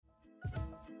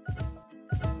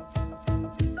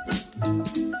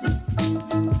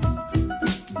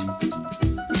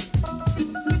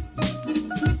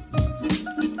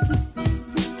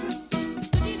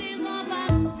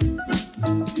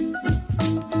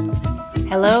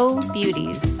Hello,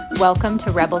 beauties. Welcome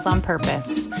to Rebels on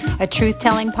Purpose, a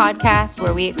truth-telling podcast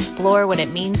where we explore what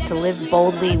it means to live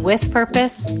boldly with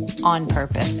purpose, on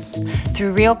purpose.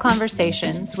 Through real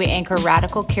conversations, we anchor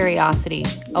radical curiosity,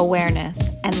 awareness,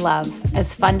 and love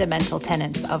as fundamental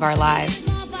tenets of our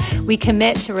lives. We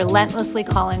commit to relentlessly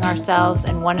calling ourselves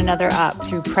and one another up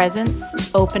through presence,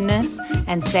 openness,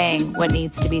 and saying what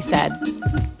needs to be said.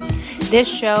 This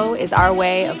show is our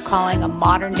way of calling a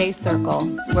modern-day circle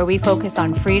where we focus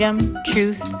on freedom,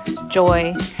 truth,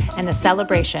 joy, and the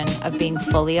celebration of being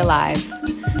fully alive.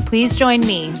 Please join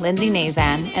me, Lindsay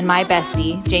Nazan, and my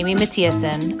bestie, Jamie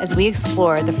Mathiasen, as we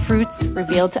explore the fruits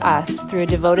revealed to us through a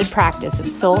devoted practice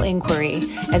of soul inquiry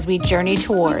as we journey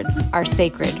towards our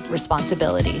sacred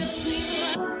responsibility.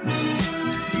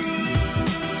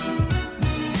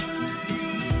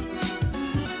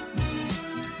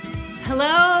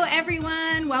 Hello,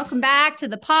 everyone. Welcome back to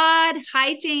the pod.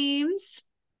 Hi, James.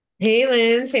 Hey,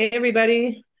 Linz. Hey,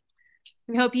 everybody.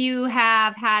 We hope you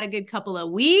have had a good couple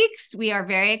of weeks. We are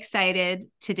very excited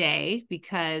today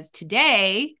because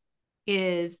today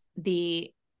is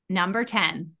the number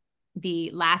 10,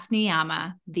 the last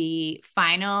Niyama, the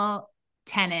final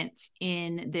tenet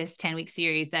in this 10-week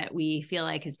series that we feel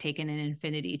like has taken an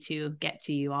infinity to get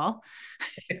to you all.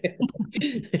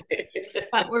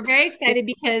 But we're very excited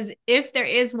because if there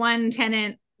is one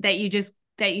tenet that you just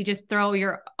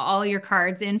throw all your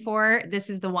cards in for, this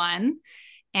is the one.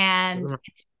 And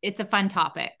it's a fun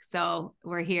topic. So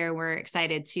we're here. We're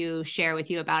excited to share with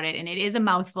you about it. And it is a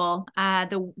mouthful.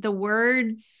 The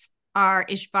words are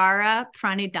Ishvara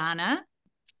Pranidhana,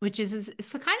 which is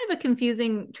kind of a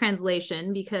confusing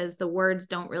translation because the words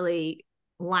don't really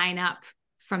line up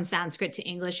from Sanskrit to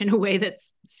English in a way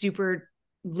that's super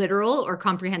literal or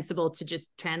comprehensible to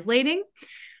just translating.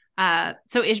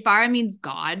 So Ishvara means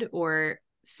God or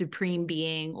supreme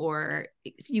being, or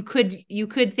you could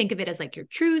think of it as like your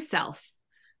true self,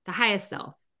 the highest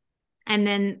self. And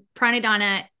then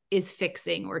Pranidhana is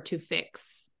fixing or to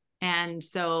fix. And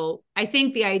so I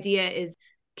think the idea is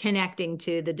connecting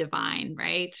to the divine,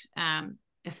 right?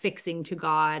 Affixing to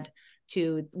God,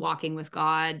 to walking with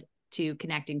God, to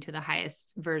connecting to the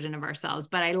highest version of ourselves.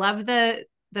 But I love the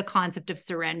concept of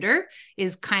surrender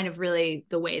is kind of really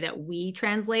the way that we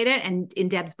translate it. And in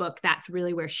Deb's book, that's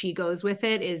really where she goes with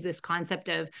it, is this concept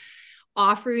of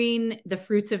offering the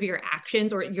fruits of your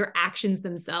actions or your actions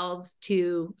themselves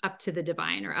up to the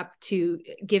divine, or up to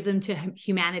give them to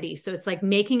humanity. So it's like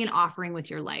making an offering with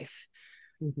your life,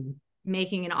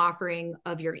 making an offering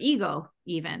of your ego,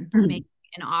 even making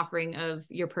an offering of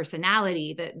your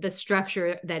personality, the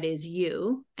structure that is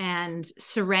you, and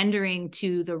surrendering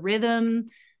to the rhythm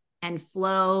and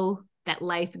flow that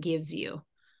life gives you.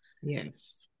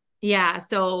 Yes. Yeah.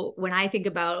 So when I think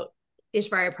about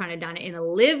Ishvara Pranidhana in a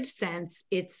lived sense,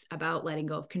 it's about letting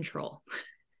go of control.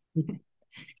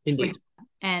 Indeed.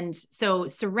 And so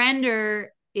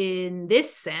surrender in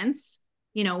this sense,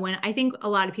 when I think a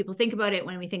lot of people think about it,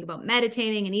 when we think about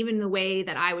meditating, and even the way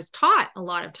that I was taught a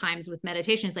lot of times with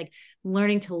meditation is like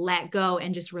learning to let go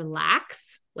and just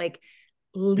relax, like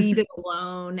leave it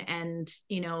alone and,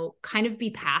 kind of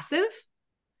be passive.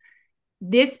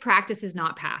 This practice is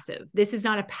not passive. This is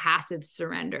not a passive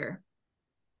surrender.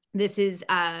 This is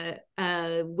a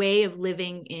way of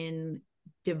living in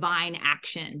divine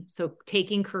action. So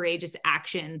taking courageous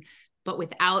action, but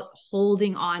without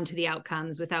holding on to the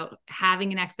outcomes, without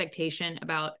having an expectation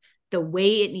about the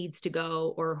way it needs to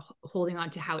go, or holding on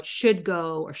to how it should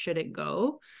go or should it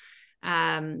go.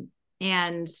 And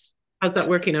how's that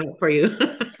working out for you?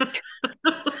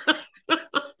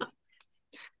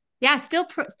 Yeah, still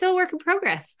work in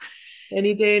progress.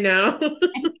 Any day now.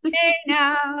 Any day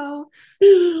now.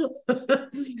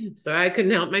 So I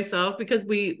couldn't help myself because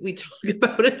we talk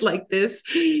about it like this,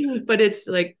 but it's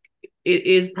like, it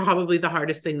is probably the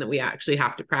hardest thing that we actually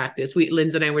have to practice.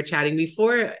 Linz and I were chatting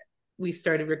before we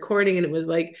started recording, and it was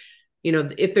like,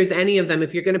 if there's any of them,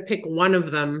 if you're going to pick one of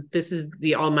them, this is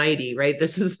the almighty, right?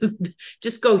 This is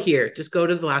just go here, just go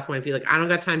to the last one. If you're like, I don't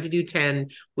got time to do 10,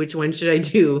 which one should I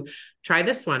do? Try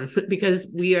this one, because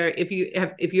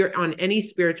if you're on any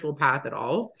spiritual path at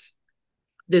all,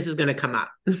 this is going to come up.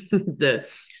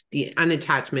 the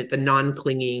unattachment, the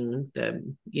non-clinging,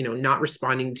 the, not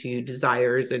responding to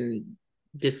desires and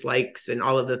dislikes and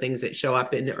all of the things that show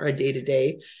up in our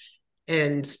day-to-day,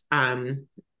 and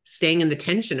staying in the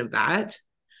tension of that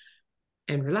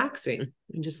and relaxing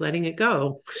and just letting it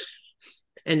go.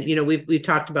 And, we've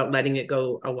talked about letting it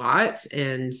go a lot,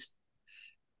 and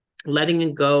letting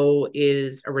it go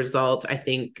is a result, I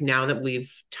think, now that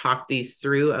we've talked these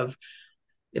through, of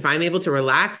if I'm able to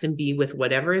relax and be with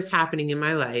whatever is happening in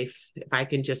my life, if I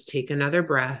can just take another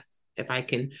breath if I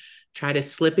can try to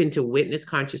slip into witness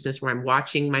consciousness where I'm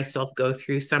watching myself go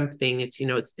through something, it's, you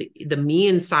know, it's the me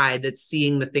inside that's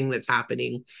seeing the thing that's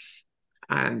happening.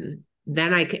 Then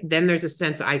there's a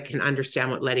sense I can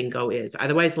understand what letting go is.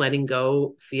 Otherwise, letting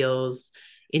go feels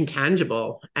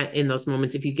intangible in those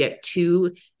moments. If you get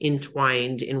too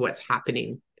entwined in what's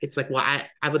happening, it's like, well,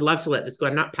 I would love to let this go.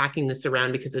 I'm not packing this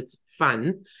around because it's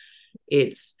fun.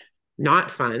 It's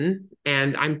not fun.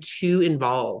 And I'm too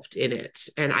involved in it.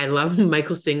 And I love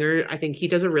Michael Singer. I think he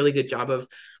does a really good job of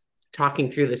talking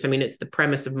through this. I mean, it's the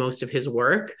premise of most of his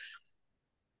work,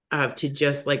 of to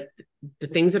just like, the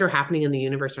things that are happening in the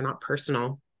universe are not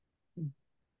personal.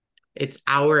 It's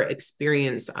our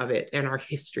experience of it and our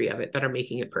history of it that are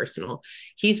making it personal.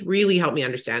 He's really helped me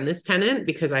understand this tenet,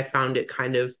 because I found it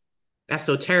kind of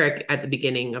esoteric at the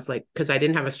beginning, of like, because I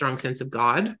didn't have a strong sense of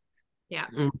God. Yeah.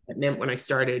 It meant when I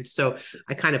started. So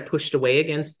I kind of pushed away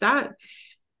against that.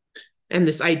 And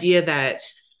this idea that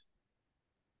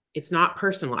it's not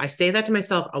personal. I say that to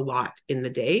myself a lot in the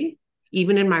day,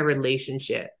 even in my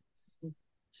relationship.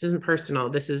 This isn't personal.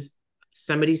 This is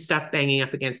somebody's stuff banging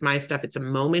up against my stuff. It's a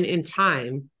moment in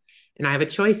time, and I have a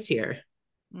choice here.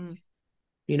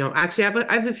 You know, actually,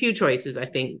 I have a few choices, I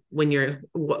think, when you're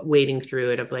wading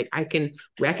through it, of like, I can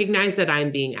recognize that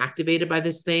I'm being activated by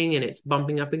this thing and it's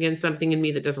bumping up against something in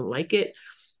me that doesn't like it.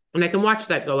 And I can watch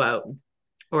that go out.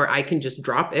 Or I can just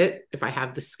drop it if I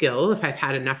have the skill, if I've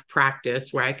had enough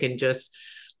practice where I can just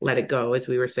let it go, as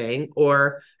we were saying,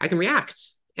 or I can react.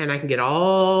 And I can get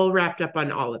all wrapped up on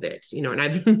all of it, you know, and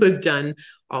I've done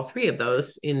all three of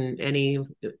those in any,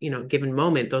 you know, given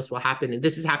moment. Those will happen. And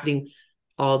this is happening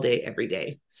all day, every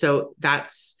day. So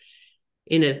that's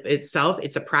in itself,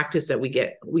 it's a practice that we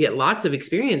get lots of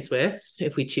experience with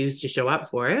if we choose to show up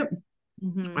for it.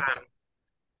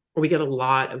 Or we get a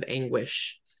lot of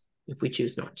anguish if we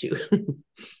choose not to.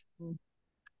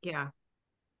 Yeah.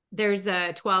 There's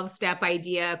a 12-step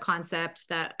idea concept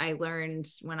that I learned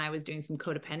when I was doing some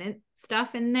codependent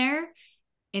stuff in there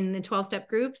in the 12-step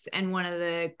groups. And one of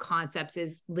the concepts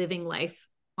is living life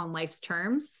on life's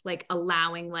terms, like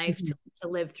allowing life to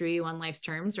live through you on life's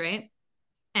terms. Right.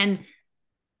 And,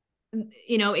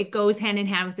 you know, it goes hand in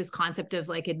hand with this concept of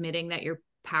like admitting that you're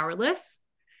powerless.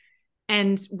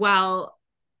 And while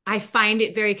I find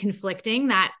it very conflicting,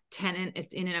 that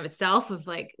tenet in and of itself, of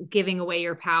like giving away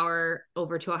your power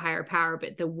over to a higher power,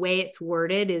 but the way it's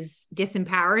worded is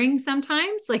disempowering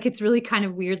sometimes. Like, it's really kind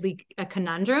of weirdly a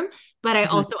conundrum, but I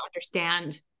also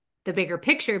understand the bigger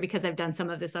picture because I've done some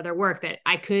of this other work, that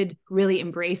I could really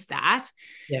embrace that.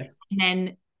 Yes. And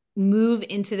then move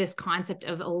into this concept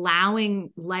of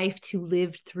allowing life to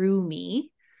live through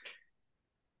me,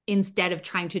 instead of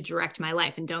trying to direct my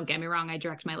life. And don't get me wrong, I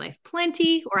direct my life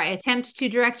plenty, or I attempt to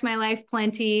direct my life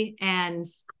plenty. And,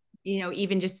 you know,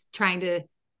 even just trying to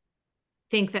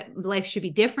think that life should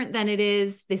be different than it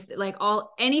is, this, like,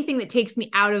 anything that takes me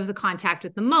out of the contact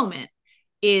with the moment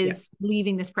is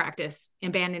leaving this practice,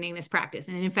 abandoning this practice.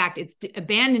 And in fact, it's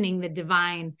abandoning the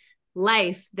divine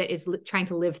life that is trying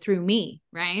to live through me.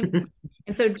 Right.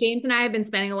 And so James and I have been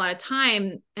spending a lot of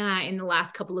time in the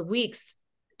last couple of weeks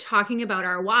talking about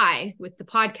our why with the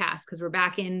podcast, because we're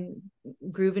back in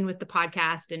grooving with the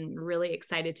podcast and really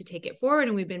excited to take it forward.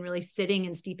 And we've been really sitting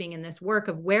and steeping in this work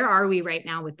of where are we right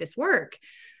now with this work.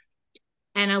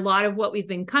 And a lot of what we've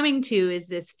been coming to is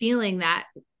this feeling that,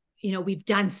 you know, we've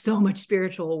done so much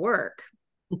spiritual work,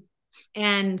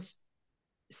 and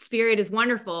spirit is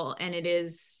wonderful, and it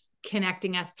is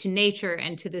connecting us to nature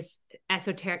and to this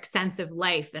esoteric sense of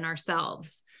life and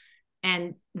ourselves.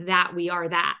 And that we are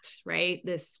that, right?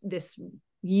 This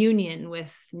union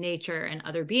with nature and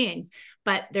other beings.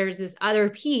 But there's this other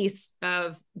piece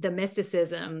of the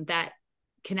mysticism that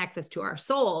connects us to our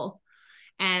soul.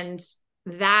 And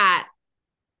that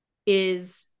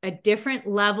is a different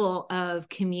level of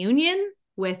communion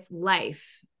with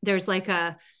life. There's like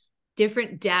a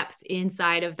different depth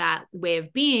inside of that way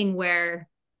of being, where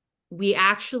we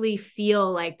actually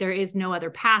feel like there is no other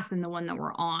path than the one that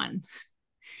we're on.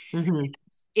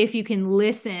 If you can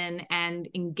listen and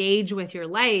engage with your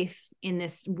life in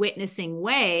this witnessing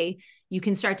way, you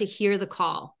can start to hear the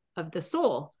call of the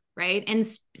soul, right? And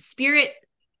spirit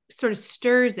sort of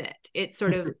stirs it. It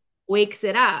sort of wakes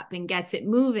it up and gets it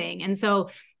moving. And so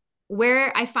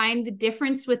where I find the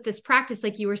difference with this practice,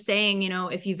 like you were saying, you know,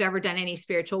 if you've ever done any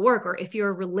spiritual work, or if you're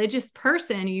a religious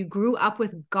person, you grew up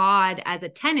with God as a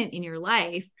tenet in your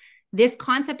life, this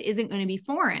concept isn't going to be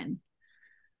foreign.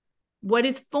 What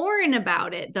is foreign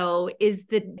about it, though, is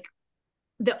the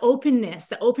openness,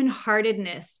 the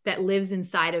open-heartedness that lives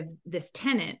inside of this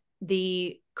tenet,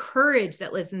 the courage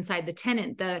that lives inside the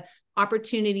tenet, the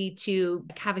opportunity to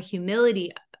have a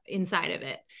humility inside of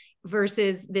it,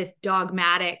 versus this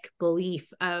dogmatic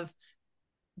belief of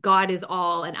God is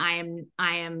all and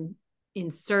I am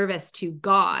in service to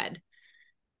God.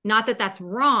 Not that that's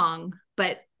wrong,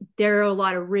 but there are a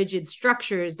lot of rigid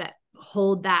structures that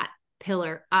hold that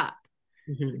pillar up.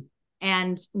 Mm-hmm.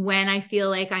 And when I feel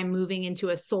like I'm moving into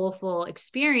a soulful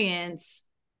experience,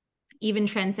 even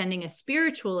transcending a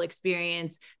spiritual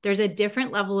experience, there's a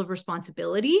different level of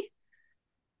responsibility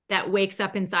that wakes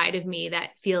up inside of me that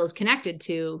feels connected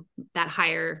to that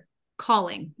higher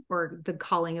calling, or the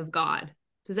calling of God.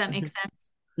 Does that make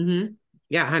sense? Mm-hmm.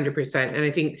 Yeah, 100%. And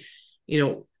I think,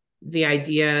 the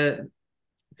idea,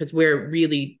 because we're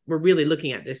really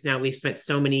looking at this now. We've spent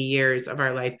so many years of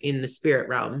our life in the spirit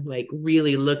realm, like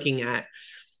really looking at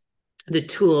the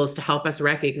tools to help us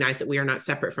recognize that we are not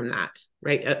separate from that,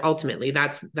 right? Ultimately,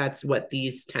 that's what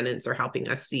these tenets are helping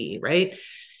us see, right?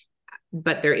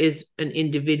 But there is an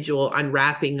individual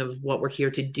unwrapping of what we're here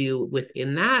to do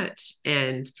within that.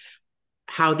 And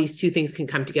how these two things can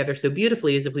come together so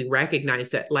beautifully is if we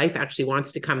recognize that life actually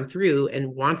wants to come through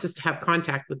and wants us to have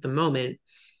contact with the moment.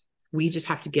 We just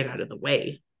have to get out of the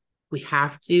way. We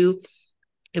have to.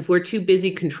 If we're too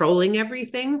busy controlling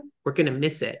everything, we're going to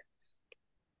miss it.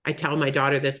 I tell my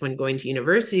daughter this when going to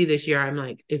university this year. I'm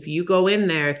like, if you go in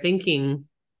there thinking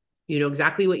you know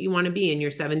exactly what you want to be and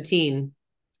you're 17,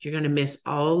 you're going to miss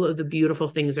all of the beautiful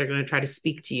things that are going to try to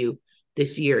speak to you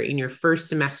this year in your first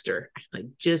semester. Like,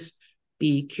 just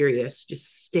be curious,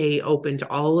 just stay open to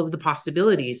all of the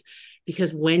possibilities,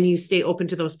 because when you stay open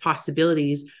to those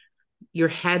possibilities, your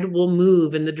head will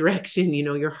move in the direction,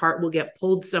 your heart will get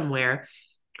pulled somewhere.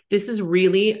 This is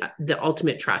really the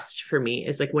ultimate trust for me,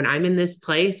 is like when I'm in this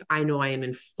place, I know I am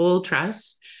in full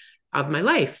trust of my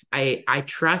life. I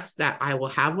trust that I will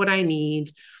have what I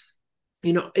need.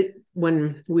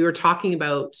 When we were talking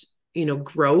about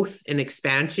growth and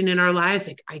expansion in our lives,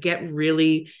 like I get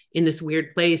really in this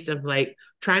weird place of like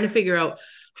trying to figure out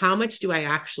how much do I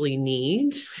actually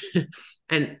need.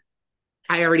 And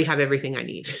I already have everything I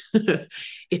need.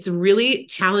 It's really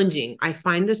challenging. I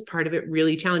find this part of it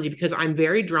really challenging, because I'm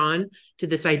very drawn to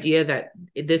this idea that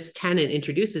this tenet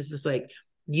introduces, is like,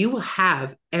 you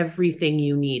have everything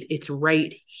you need. It's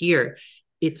right here.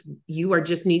 You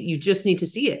just need to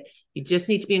see it. You just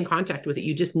need to be in contact with it.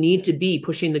 You just need to be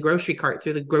pushing the grocery cart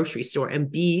through the grocery store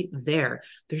and be there.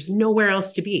 There's nowhere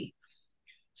else to be.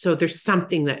 So there's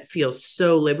something that feels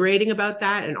so liberating about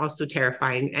that, and also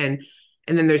terrifying.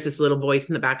 And then there's this little voice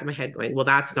in the back of my head going, well,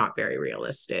 that's not very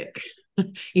realistic.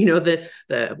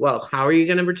 Well, how are you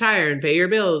going to retire and pay your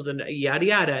bills and yada,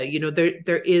 yada.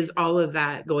 There is all of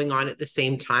that going on at the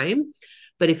same time.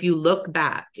 But if you look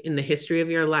back in the history of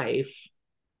your life,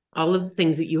 all of the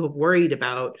things that you have worried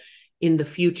about in the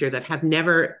future that have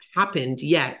never happened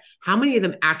yet, how many of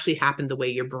them actually happened the way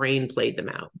your brain played them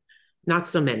out? Not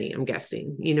so many, I'm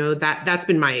guessing. That's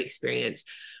been my experience.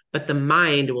 But the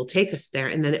mind will take us there,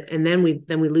 and then we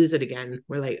lose it again.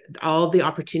 We're like, all the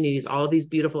opportunities, all these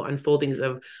beautiful unfoldings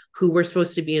of who we're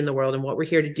supposed to be in the world and what we're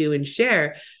here to do and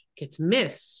share gets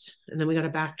missed, and then we got to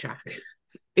backtrack.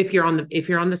 If you're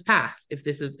on this path, if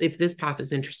this path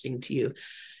is interesting to you,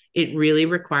 it really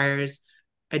requires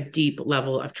a deep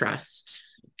level of trust,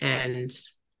 and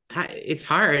it's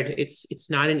hard. It's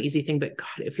not an easy thing, but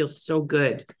God, it feels so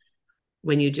good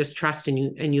when you just trust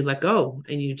and you let go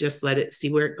and you just let it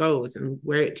see where it goes and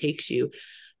where it takes you.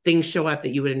 Things show up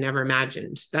that you would have never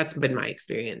imagined. That's been my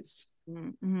experience.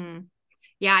 Mm-hmm.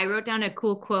 Yeah. I wrote down a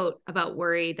cool quote about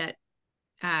worry that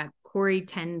Corrie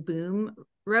ten Boom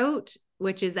wrote,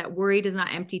 which is that worry does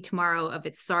not empty tomorrow of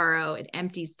its sorrow. It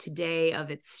empties today of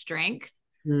its strength.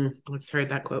 Let's heard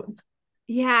that quote.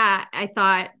 Yeah. I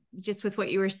thought, just with what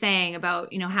you were saying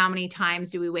about, how many times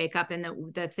do we wake up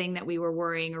and the thing that we were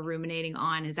worrying or ruminating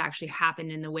on has actually happened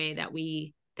in the way that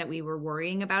we were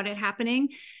worrying about it happening.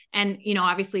 And,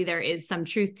 obviously there is some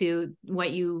truth to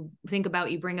what you think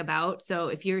about, you bring about. So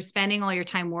if you're spending all your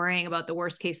time worrying about the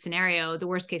worst case scenario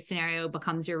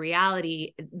becomes your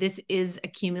reality. This is a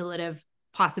cumulative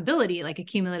possibility, like a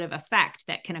cumulative effect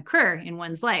that can occur in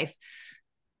one's life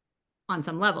on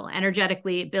some level,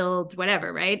 energetically, it builds,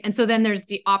 whatever, right? And so then there's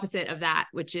the opposite of that,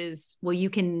 which is, well, you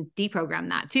can deprogram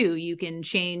that too. You can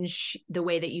change the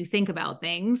way that you think about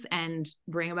things and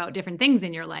bring about different things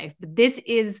in your life. But this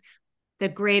is the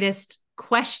greatest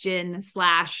question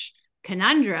 /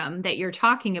 conundrum that you're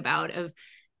talking about of,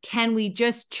 can we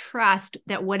just trust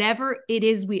that whatever it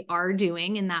is we are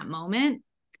doing in that moment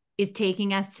is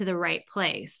taking us to the right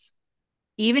place?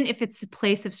 Even if it's a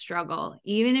place of struggle,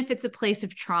 even if it's a place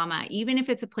of trauma, even if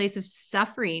it's a place of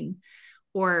suffering,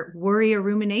 or worry or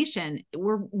rumination.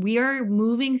 We are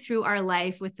moving through our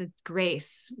life with the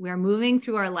grace. We are moving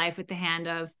through our life with the hand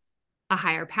of a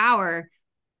higher power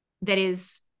that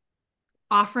is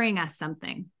offering us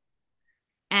something.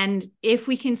 And if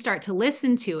we can start to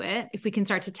listen to it, if we can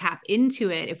start to tap into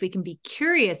it, if we can be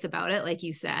curious about it, like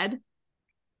you said,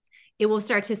 it will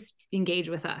start to engage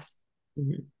with us.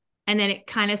 Mm-hmm. And then it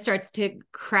kind of starts to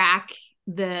crack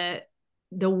the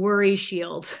worry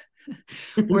shield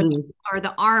or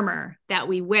the armor that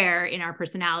we wear in our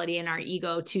personality and our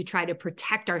ego to try to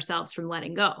protect ourselves from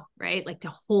letting go, right? Like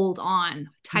to hold on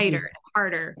tighter, mm-hmm.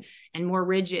 harder, and more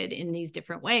rigid in these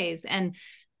different ways. And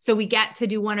so we get to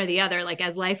do one or the other. Like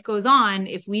as life goes on,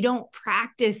 if we don't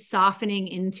practice softening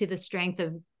into the strength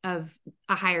of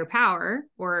a higher power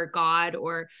or God,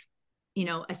 or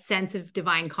a sense of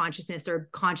divine consciousness or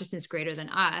consciousness greater than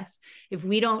us, if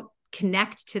we don't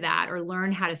connect to that or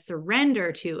learn how to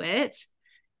surrender to it,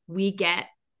 we get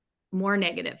more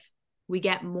negative. We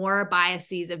get more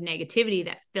biases of negativity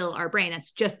that fill our brain.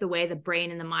 That's just the way the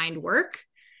brain and the mind work.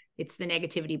 It's the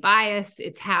negativity bias.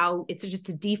 It's just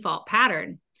a default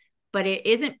pattern, but it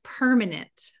isn't permanent.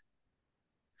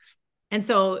 And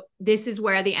so this is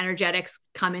where the energetics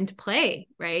come into play,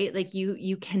 right? Like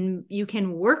you can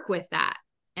work with that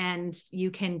and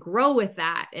you can grow with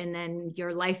that. And then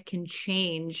your life can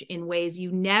change in ways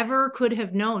you never could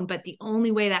have known. But the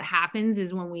only way that happens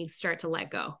is when we start to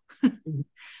let go.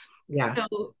 Yeah.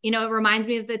 So, it reminds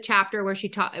me of the chapter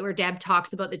where Deb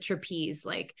talks about the trapeze,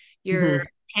 like you're mm-hmm.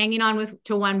 hanging on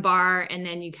to one bar and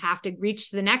then you have to reach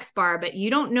to the next bar, but you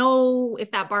don't know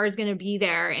if that bar is going to be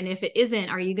there. And if it isn't,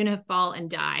 are you going to fall and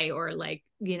die or land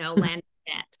in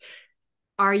it?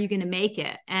 Are you going to make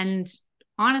it? And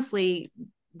honestly,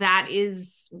 that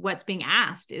is what's being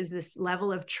asked, is this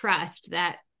level of trust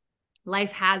that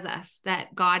life has us,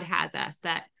 that God has us,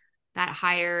 that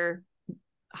higher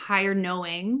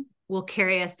knowing will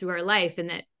carry us through our life, and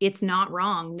that it's not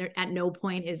wrong. At no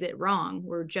point is it wrong.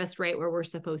 We're just right where we're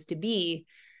supposed to be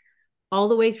all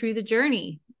the way through the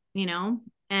journey,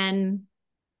 and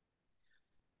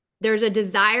there's a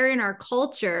desire in our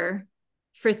culture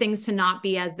for things to not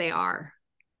be as they are,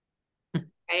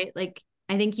 right? Like,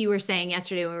 I think you were saying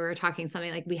yesterday when we were talking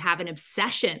something like we have an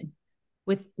obsession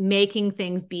with making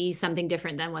things be something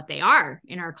different than what they are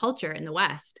in our culture in the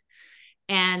West.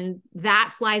 And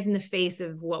that flies in the face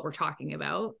of what we're talking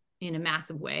about in a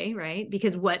massive way, right?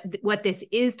 Because what this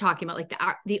is talking about, like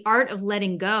the art of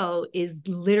letting go, is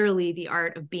literally the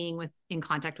art of being in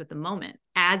contact with the moment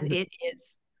as mm-hmm. it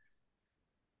is,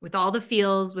 with all the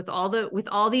feels, with all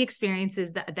the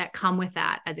experiences that come with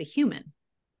that as a human.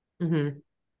 Mm-hmm.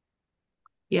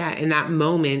 Yeah, and that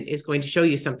moment is going to show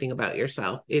you something about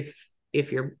yourself if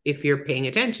you're paying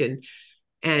attention.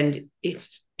 And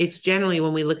it's generally,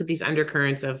 when we look at these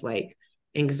undercurrents of like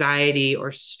anxiety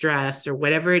or stress or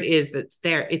whatever it is that's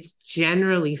there, it's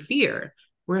generally fear.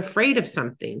 We're afraid of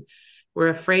something. We're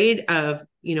afraid of,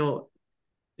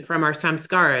 from our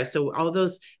samskara. So all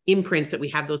those imprints that we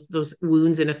have, those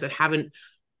wounds in us that haven't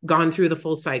gone through the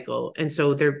full cycle. And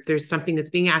so there's something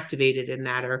that's being activated in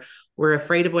that, or we're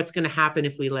afraid of what's going to happen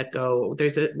if we let go.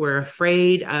 We're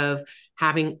afraid of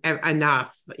having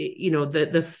enough,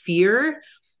 the fear.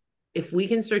 If we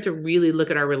can start to really look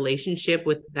at our relationship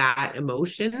with that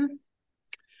emotion,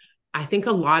 I think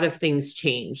a lot of things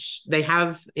change. They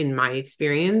have, in my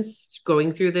experience,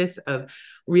 going through this, of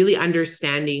really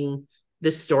understanding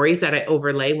the stories that I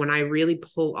overlay. When I really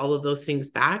pull all of those things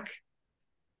back,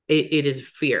 it is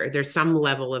fear. There's some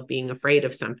level of being afraid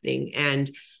of something.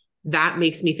 And that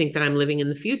makes me think that I'm living in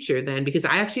the future then, because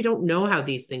I actually don't know how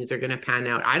these things are going to pan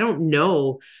out. I don't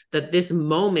know that this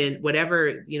moment,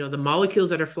 whatever, the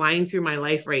molecules that are flying through my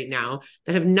life right now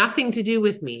that have nothing to do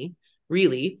with me,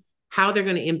 really, how they're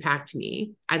going to impact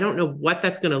me. I don't know what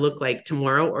that's going to look like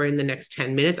tomorrow or in the next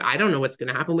 10 minutes. I don't know what's going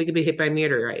to happen. We could be hit by a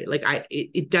meteorite. Like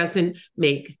it doesn't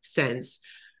make sense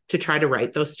to try to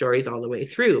write those stories all the way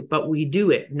through, but we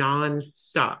do it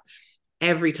nonstop.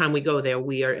 Every time we go there,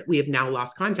 we have now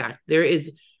lost contact. There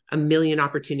is a million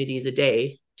opportunities a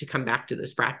day to come back to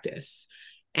this practice,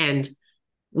 and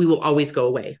we will always go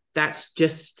away. That's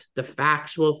just the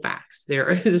factual facts. There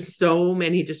are so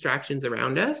many distractions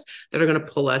around us that are going to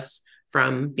pull us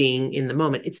from being in the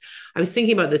moment. I was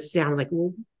thinking about this today. I'm like,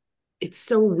 well, it's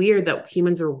so weird that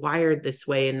humans are wired this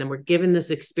way, and then we're given this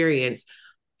experience,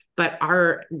 but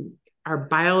our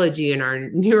biology and our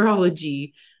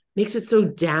neurology makes it so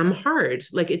damn hard.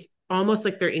 Like, it's almost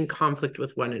like they're in conflict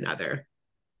with one another.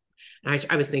 And I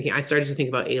started to think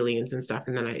about aliens and stuff,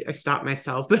 and then I stopped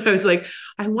myself, but I was like,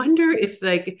 I wonder if,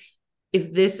 like,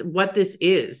 what this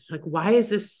is. Like, why is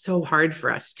this so hard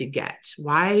for us to get?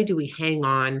 Why do we hang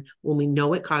on when we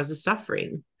know it causes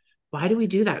suffering? Why do we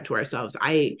do that to ourselves?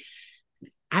 I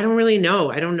don't really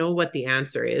know. I don't know what the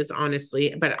answer is,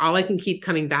 honestly, but all I can keep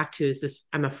coming back to is this.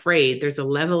 I'm afraid. There's a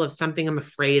level of something I'm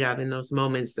afraid of in those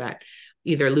moments, that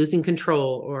either losing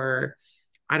control, or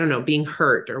I don't know, being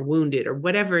hurt or wounded or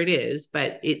whatever it is,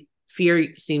 but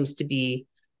fear seems to be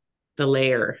the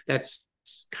layer that's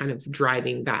kind of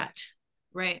driving that.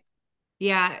 Right.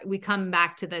 Yeah, we come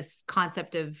back to this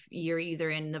concept of you're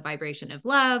either in the vibration of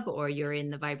love or you're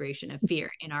in the vibration of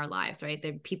fear in our lives, right?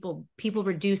 The people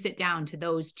reduce it down to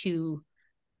those two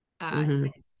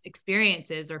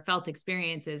experiences or felt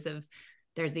experiences of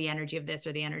there's the energy of this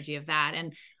or the energy of that.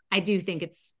 And I do think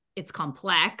it's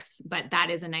complex, but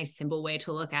that is a nice simple way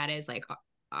to look at it, is like,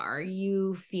 are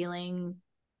you feeling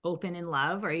open in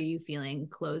love? Or are you feeling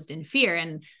closed in fear?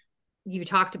 And you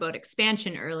talked about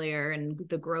expansion earlier and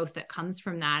the growth that comes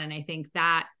from that. And I think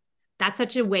that that's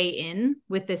such a way in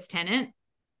with this tenet,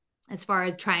 as far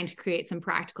as trying to create some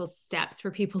practical steps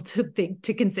for people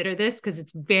to consider this, because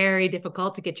it's very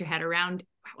difficult to get your head around,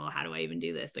 well, how do I even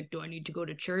do this? Like, do I need to go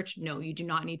to church? No, you do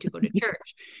not need to go to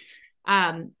church.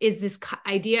 Is this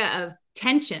idea of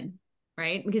tension,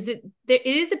 right? Because it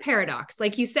is a paradox.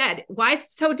 Like you said, why is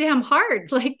it so damn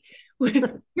hard? Like,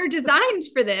 we're designed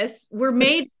for this. We're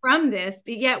made from this,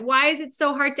 but yet why is it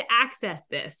so hard to access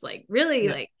this? Like, really,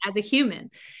 like, as a human.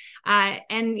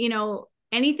 And,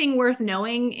 anything worth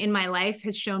knowing in my life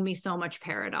has shown me so much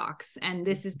paradox, and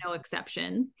this is no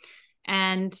exception.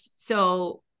 And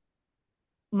so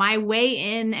my way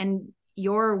in and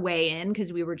your way in,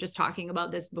 because we were just talking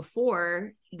about this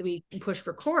before we pushed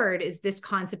record, is this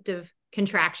concept of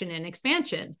contraction and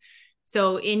expansion.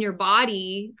 So in your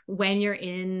body, when you're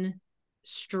in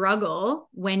struggle,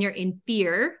 when you're in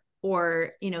fear,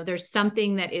 or there's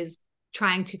something that is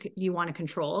you want to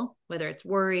control, whether it's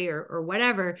worry or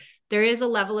whatever, there is a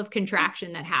level of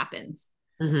contraction that happens.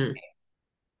 Mm-hmm.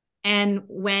 And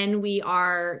when we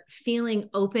are feeling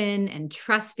open and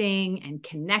trusting and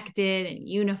connected and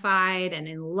unified and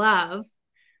in love,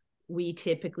 we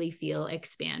typically feel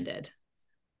expanded.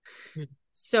 Mm-hmm.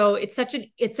 So it's such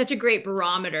a great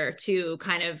barometer to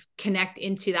kind of connect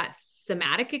into that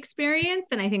somatic experience.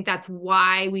 And I think that's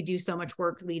why we do so much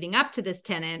work leading up to this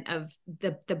tenet of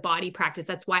the body practice.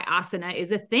 That's why asana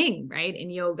is a thing, right, in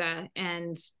yoga.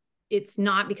 And it's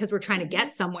not because we're trying to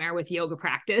get somewhere with yoga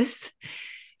practice.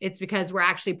 It's because we're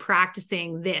actually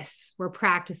practicing this. We're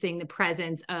practicing the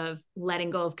presence of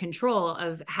letting go of control,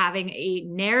 of having a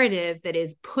narrative that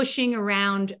is pushing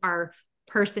around our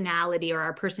personality, or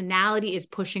our personality is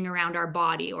pushing around our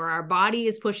body, or our body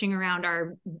is pushing around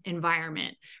our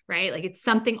environment, right? Like, it's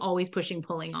something always pushing,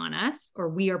 pulling on us, or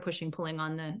we are pushing, pulling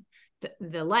on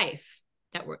the life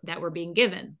that we're being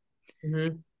given.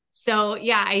 Mm-hmm. So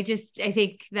yeah, I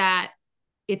think that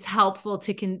it's helpful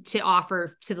to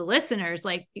offer to the listeners,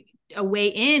 like, a way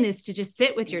in is to just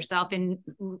sit with yourself in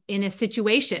a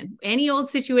situation. Any old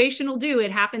situation will do.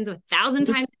 It happens 1,000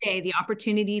 times a day. The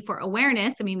opportunity for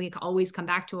awareness. I mean, we always come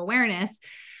back to awareness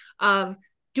of,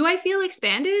 do I feel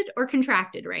expanded or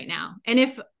contracted right now? And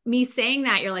if me saying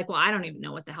that, you're like, well, I don't even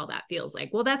know what the hell that feels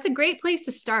like. Well, that's a great place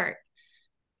to start,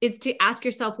 is to ask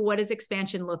yourself, what does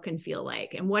expansion look and feel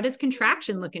like? And what does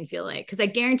contraction look and feel like? Because I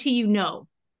guarantee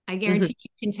I guarantee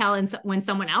you can tell when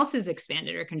someone else is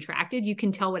expanded or contracted, you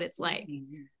can tell what it's like.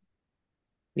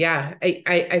 Yeah.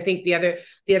 I think the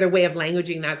other way of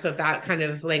languaging that, so if that kind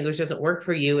of language doesn't work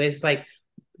for you, is like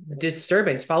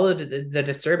disturbance, follow the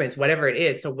disturbance, whatever it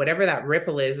is. So whatever that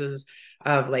ripple is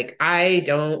of like, I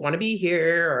don't want to be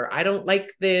here, or I don't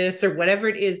like this, or whatever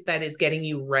it is that is getting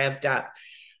you revved up.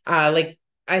 Like,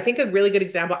 I think a really good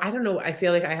example, I don't know, I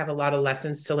feel like I have a lot of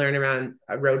lessons to learn around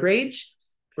road rage.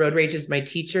 Road rage is my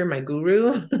teacher, my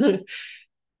guru,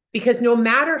 because no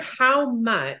matter how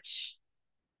much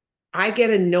I get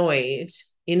annoyed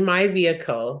in my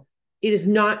vehicle, it is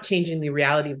not changing the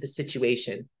reality of the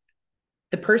situation.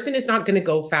 The person is not going to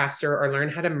go faster or learn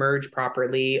how to merge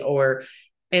properly or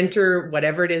enter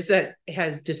whatever it is that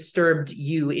has disturbed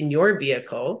you in your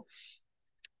vehicle.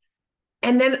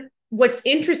 And then what's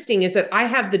interesting is that I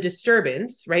have the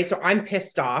disturbance, right? So I'm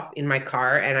pissed off in my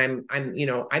car, and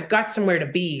I've got somewhere to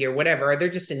be or whatever, or they're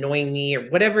just annoying me or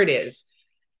whatever it is.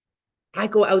 I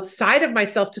go outside of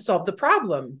myself to solve the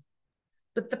problem,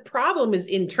 but the problem is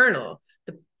internal.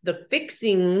 The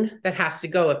fixing that has to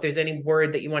go, if there's any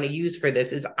word that you want to use for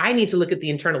this, is I need to look at the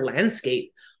internal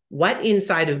landscape. What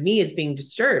inside of me is being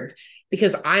disturbed?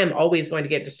 Because I am always going to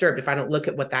get disturbed if I don't look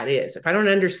at what that is. If I don't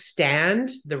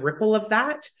understand the ripple of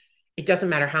that, It doesn't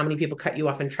matter how many people cut you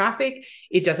off in traffic.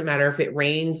 It doesn't matter if it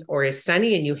rains or is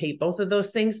sunny and you hate both of those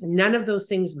things. None of those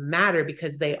things matter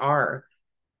because they are.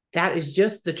 That is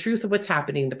just the truth of what's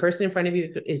happening. The person in front of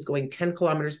you is going 10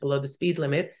 kilometers below the speed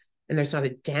limit, and there's not a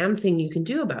damn thing you can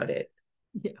do about it.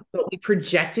 Yeah. But we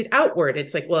project it outward.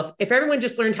 It's like, well, if everyone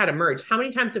just learned how to merge, how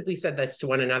many times have we said this to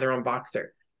one another on Voxer?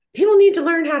 People need to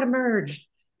learn how to merge.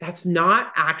 That's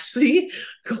not actually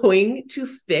going to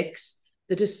fix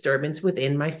the disturbance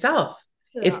within myself.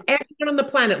 Yeah. If everyone on the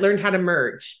planet learned how to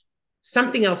merge,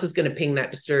 something else is going to ping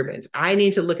that disturbance. I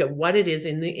need to look at what it is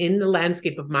in the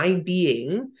landscape of my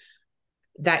being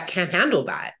that can't handle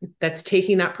that, that's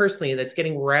taking that personally, that's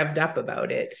getting revved up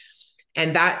about it.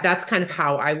 And that's kind of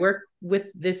how I work with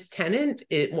this tenet,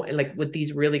 like with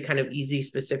these really kind of easy,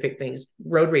 specific things.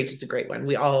 Road rage is a great one.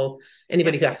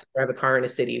 Anybody who has to drive a car in a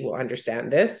city will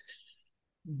understand this.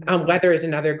 Weather is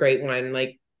another great one.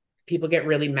 Like, people get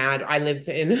really mad. I live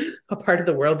in a part of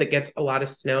the world that gets a lot of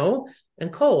snow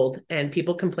and cold, and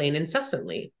people complain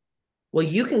incessantly. Well,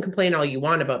 you can complain all you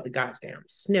want about the goddamn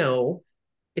snow.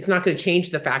 It's not going to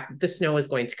change the fact that the snow is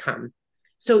going to come.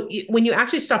 So when you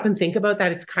actually stop and think about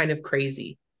that, it's kind of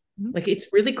crazy. Like, it's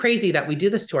really crazy that we do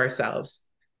this to ourselves.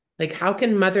 Like, how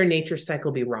can Mother Nature's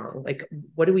cycle be wrong? Like,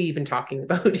 what are we even talking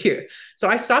about here? So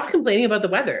I stopped complaining about the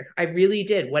weather. I really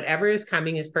did. Whatever is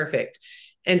coming is perfect.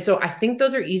 And so I think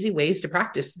those are easy ways to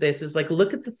practice this, is like,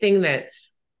 look at the thing that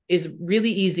is really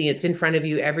easy. It's in front of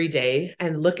you every day,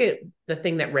 and look at the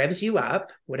thing that revs you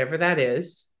up, whatever that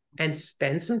is, and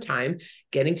spend some time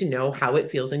getting to know how it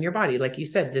feels in your body. Like you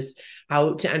said, this,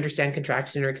 how to understand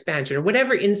contraction or expansion, or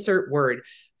whatever insert word,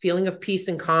 feeling of peace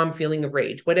and calm, feeling of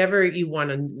rage, whatever you want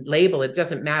to label, it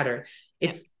doesn't matter.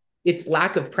 It's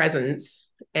lack of presence,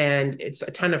 and it's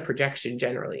a ton of projection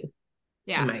generally.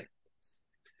 Yeah.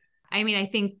 I mean,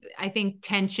 I think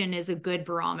tension is a good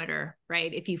barometer,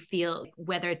 right? If you feel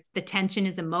whether the tension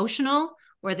is emotional,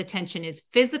 or the tension is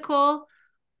physical,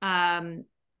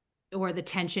 or the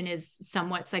tension is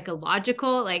somewhat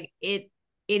psychological, like it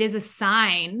is a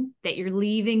sign that you're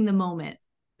leaving the moment.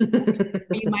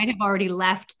 You might have already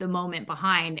left the moment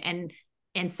behind,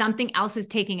 and something else is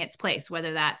taking its place,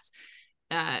 whether that's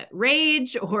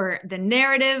rage, or the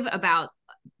narrative about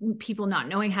people not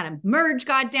knowing how to merge,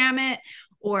 God damn it,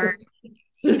 or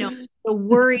the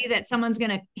worry that someone's going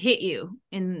to hit you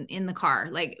in the car,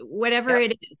 like whatever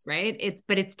it is, right?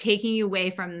 It's taking you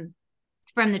away from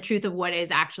the truth of what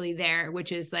is actually there,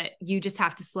 which is that you just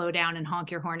have to slow down and honk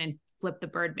your horn and flip the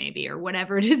bird, maybe, or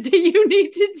whatever it is that you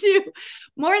need to do.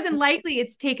 More than likely,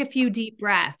 it's take a few deep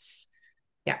breaths.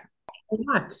 Yeah.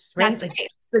 Relax, right? Like,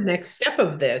 it's the next step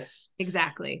of this.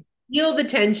 Exactly. Feel the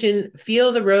tension,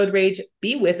 feel the road rage,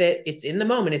 be with it. It's in the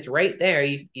moment. It's right there.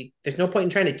 There's no point in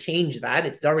trying to change that.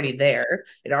 It's already there.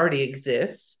 It already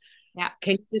exists. Yeah.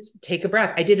 Can you just take a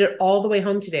breath? I did it all the way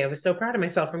home today. I was so proud of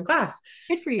myself from class.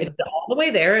 Good for you. I did it all the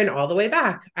way there and all the way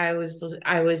back. I was,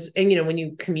 and when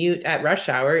you commute at rush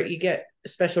hour, you get a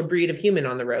special breed of human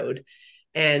on the road.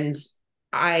 And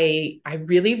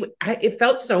it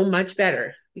felt so much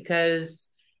better, because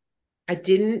it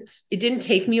didn't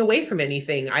take me away from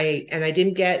anything. I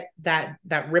didn't get that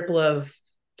ripple of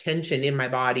tension in my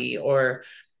body, or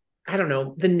I don't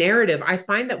know, the narrative. I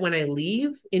find that when I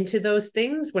leave into those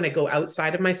things, when I go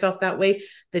outside of myself that way,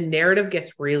 the narrative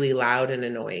gets really loud and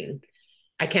annoying.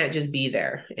 I can't just be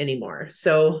there anymore.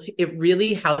 So it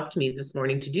really helped me this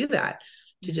morning to do that,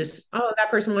 to just, oh, that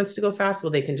person wants to go fast.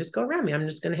 Well, they can just go around me. I'm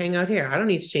just going to hang out here. I don't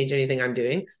need to change anything I'm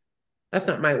doing. That's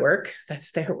not my work.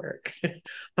 That's their work.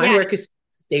 My work is to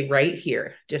stay right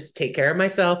here. Just take care of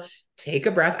myself. Take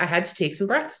a breath. I had to take some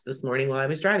breaths this morning while I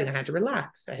was driving. I had to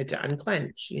relax. I had to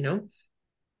unclench,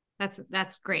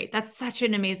 That's great. That's such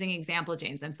an amazing example,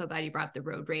 James. I'm so glad you brought up the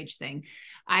road rage thing.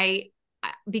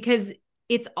 Because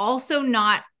it's also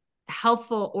not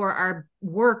helpful, or our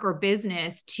work or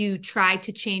business, to try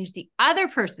to change the other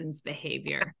person's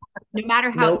behavior, no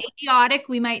matter how idiotic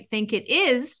we might think it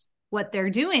is, what they're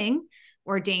doing,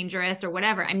 or dangerous, or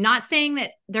whatever. I'm not saying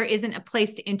that there isn't a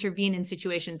place to intervene in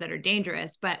situations that are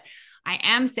dangerous, but I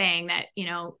am saying that,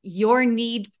 your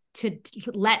need to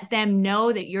let them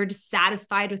know that you're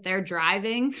dissatisfied with their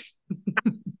driving.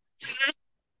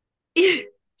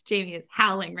 Jamie is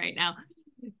howling right now.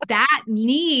 That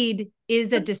need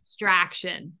is a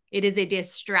distraction. It is a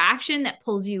distraction that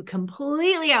pulls you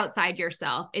completely outside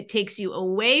yourself. It takes you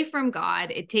away from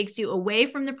God. It takes you away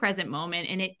from the present moment,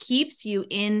 and it keeps you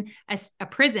in a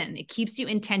prison. It keeps you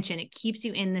in tension. It keeps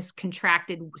you in this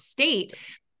contracted state,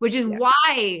 which is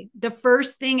why the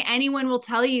first thing anyone will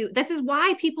tell you, this is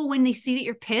why people, when they see that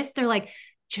you're pissed, they're like,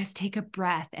 just take a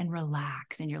breath and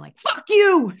relax. And you're like, fuck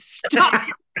you, stop.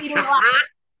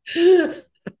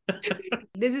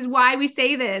 This is why we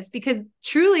say this, because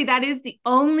truly that is the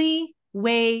only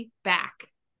way back.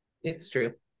 It's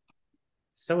true.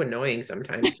 So annoying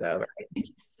sometimes though, right? It's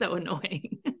just so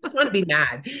annoying. Just want to be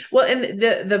mad. Well, and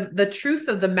the truth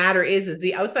of the matter is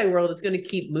the outside world is going to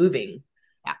keep moving.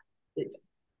 Yeah. It's,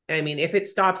 I mean, if it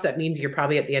stops, that means you're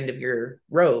probably at the end of your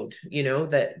road. You know,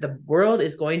 that the world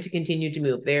is going to continue to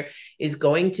move. There is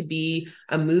going to be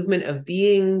a movement of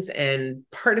beings and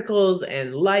particles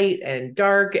and light and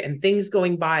dark and things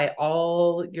going by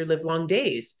all your live long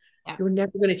days. Yeah. You're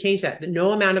never going to change that.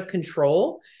 No amount of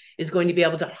control is going to be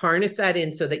able to harness that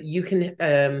in so that you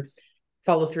can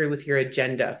follow through with your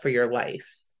agenda for your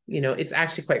life. You know, it's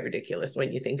actually quite ridiculous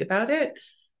when you think about it.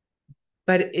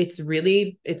 But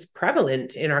it's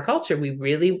prevalent in our culture. We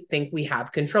really think we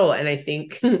have control. And I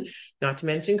think, not to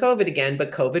mention COVID again,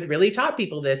 but COVID really taught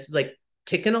people this, like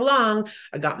ticking along.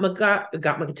 I got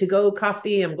my to-go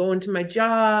coffee. I'm going to my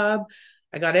job.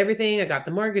 I got everything. I got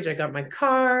the mortgage. I got my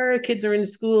car. Kids are in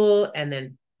school. And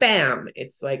then bam,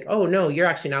 it's like, oh no, you're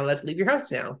actually not allowed to leave your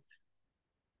house now.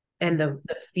 And the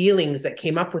feelings that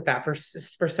came up with that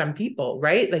for some people,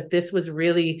 right? Like this was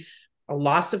really a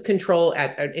loss of control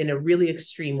in a really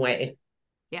extreme way.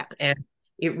 Yeah. And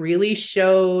it really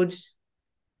showed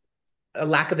a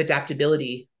lack of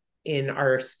adaptability in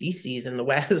our species in the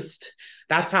West.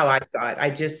 That's how I saw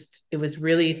it. It was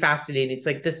really fascinating. It's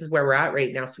like, this is where we're at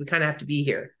right now. So we kind of have to be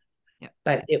here. Yeah.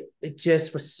 But it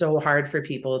just was so hard for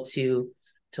people to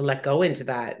let go into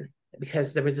that,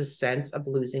 because there was a sense of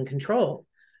losing control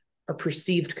or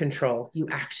perceived control. You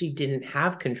actually didn't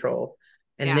have control.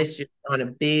 And this just on a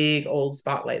big old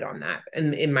spotlight on that.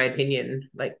 And in my opinion,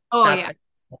 like, I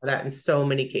saw that in so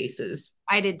many cases.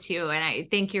 I did too. And I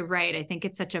think you're right. I think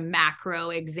it's such a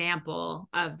macro example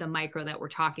of the micro that we're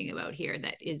talking about here,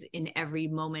 that is in every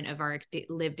moment of our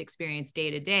lived experience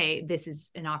day to day. This is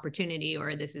an opportunity,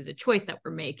 or this is a choice that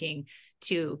we're making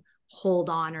to hold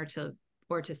on or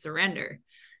to surrender.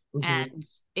 Mm-hmm. And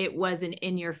it was an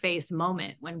in-your-face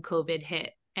moment when COVID hit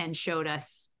and showed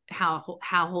us how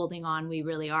holding on we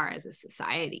really are as a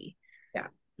society. Yeah.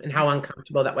 And how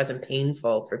uncomfortable that was, and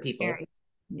painful for people. Very.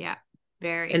 Yeah.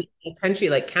 Very. And in a country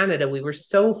like Canada, we were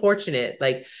so fortunate.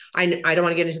 Like, I don't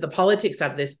want to get into the politics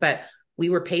of this, but we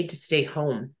were paid to stay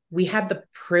home. We had the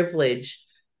privilege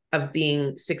of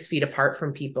being 6 feet apart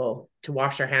from people to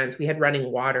wash our hands. We had running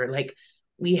water. Like,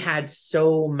 we had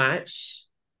so much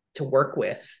to work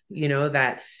with, you know,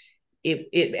 that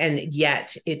and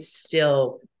yet it's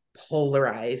still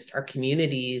polarized our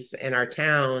communities and our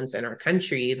towns and our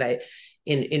country, that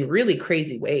in really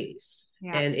crazy ways.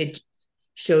 Yeah. And it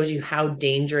shows you how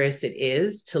dangerous it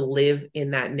is to live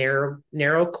in that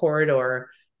narrow corridor,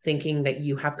 thinking that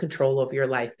you have control over your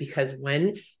life, because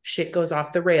when shit goes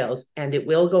off the rails, and it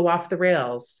will go off the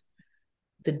rails,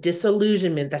 the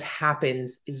disillusionment that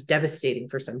happens is devastating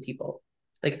for some people.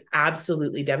 Like,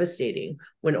 absolutely devastating.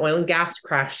 When oil and gas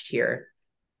crashed here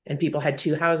and people had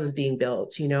 2 houses being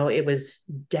built, you know, it was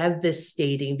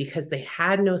devastating because they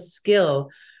had no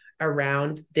skill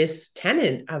around this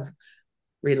tenet of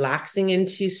relaxing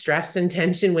into stress and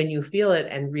tension when you feel it,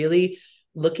 and really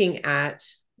looking at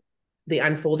the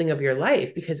unfolding of your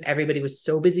life, because everybody was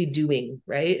so busy doing,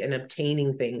 right, and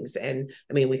obtaining things. And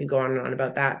I mean, we could go on and on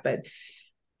about that, but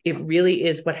it really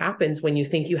is what happens when you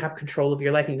think you have control of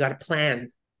your life and you got a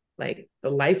plan. Like,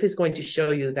 the life is going to show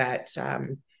you that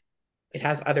it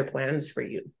has other plans for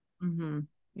you. Mm-hmm.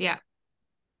 Yeah.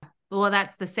 Well,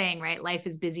 that's the saying, right? Life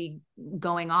is busy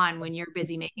going on when you're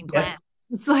busy making plans.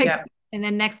 Yeah. It's like, yeah. And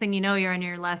then next thing you know, you're in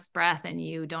your last breath and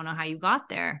you don't know how you got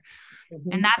there.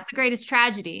 Mm-hmm. And that's the greatest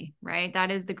tragedy, right?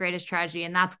 That is the greatest tragedy.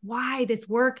 And that's why this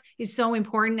work is so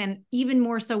important, and even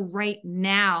more so right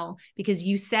now, because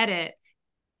you said it,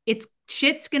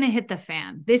 shit's going to hit the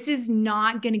fan. This is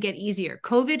not going to get easier.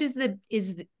 COVID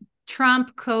is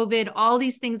Trump, COVID, all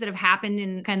these things that have happened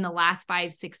in kind of the last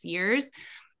 5-6 years.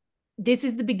 This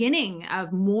is the beginning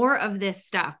of more of this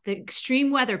stuff, the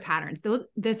extreme weather patterns,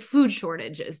 the food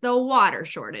shortages, the water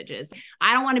shortages.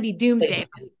 I don't want to be doomsday.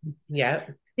 Yeah.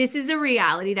 This is a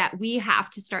reality that we have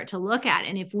to start to look at.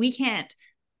 And if we can't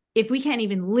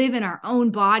even live in our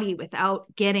own body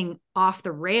without getting off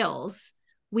the rails,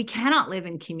 we cannot live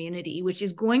in community, which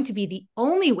is going to be the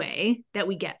only way that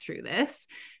we get through this,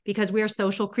 because we are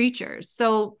social creatures.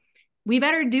 So we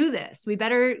better do this. We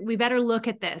better look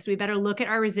at this. We better look at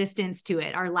our resistance to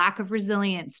it, our lack of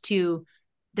resilience to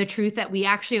the truth that we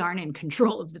actually aren't in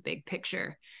control of the big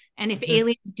picture. And if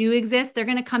aliens do exist, they're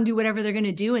going to come do whatever they're going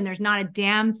to do, and there's not a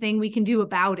damn thing we can do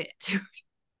about it.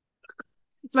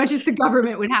 As much as the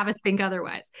government would have us think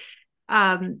otherwise.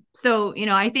 So, you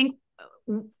know, I think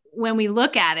when we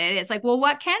look at it, it's like, well,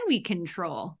 what can we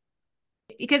control?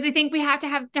 Because I think there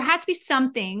has to be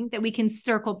something that we can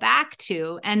circle back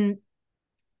to. And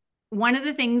one of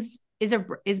the things is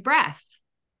breath.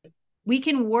 We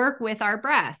can work with our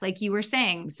breath, like you were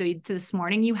saying. So this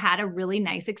morning you had a really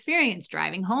nice experience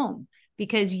driving home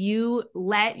because you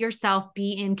let yourself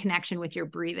be in connection with your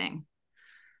breathing.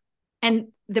 And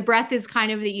the breath is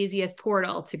kind of the easiest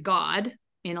portal to God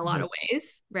in a lot of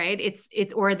ways, right? It's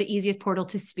or the easiest portal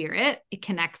to spirit. It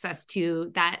connects us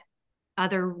to that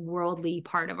otherworldly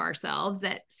part of ourselves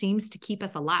that seems to keep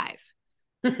us alive.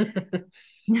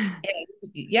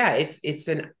 Yeah, it's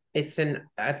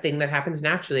a thing that happens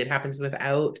naturally. It happens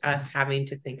without us having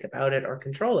to think about it or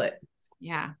control it.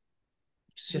 Yeah.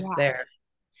 It's just there.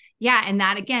 Yeah. And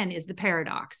that again is the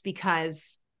paradox,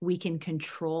 because we can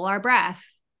control our breath.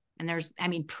 And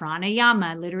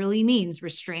pranayama literally means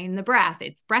restrain the breath.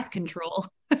 It's breath control.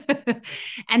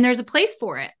 And there's a place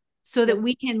for it so that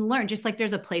we can learn, just like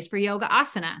there's a place for yoga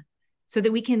asana, so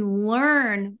that we can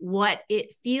learn what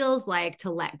it feels like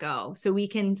to let go. So we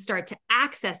can start to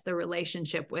access the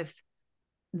relationship with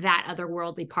that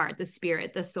otherworldly part, the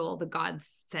spirit, the soul, the God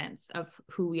sense of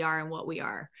who we are and what we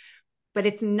are. But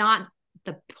it's not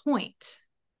the point,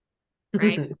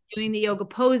 right? Doing the yoga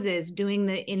poses, doing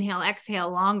the inhale,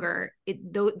 exhale longer,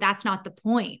 that's not the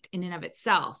point in and of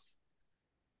itself.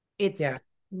 It's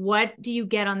what do you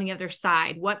get on the other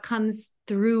side? What comes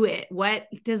through it? What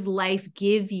does life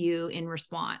give you in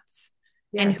response?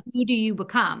 And who do you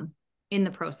become in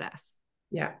the process?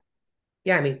 Yeah.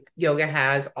 Yeah. I mean, yoga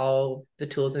has all the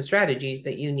tools and strategies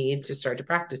that you need to start to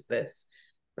practice this,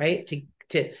 right?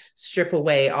 To strip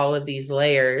away all of these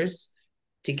layers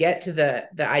to get to the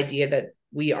idea that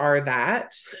we are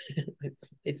that.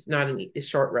 It's not a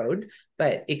short road,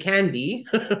 but it can be.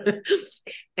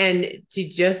 And to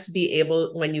just be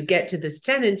able, when you get to this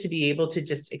tenet, to be able to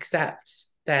just accept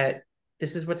that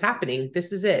this is what's happening.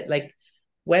 This is it. Like,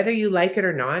 whether you like it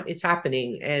or not, it's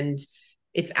happening. And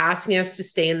it's asking us to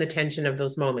stay in the tension of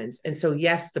those moments. And so,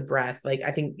 yes, the breath, like,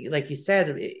 I think, like you said,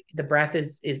 the breath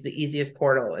is the easiest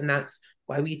portal. And that's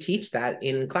why we teach that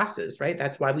in classes, right?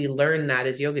 That's why we learn that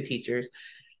as yoga teachers.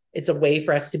 It's a way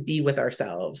for us to be with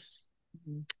ourselves.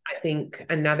 I think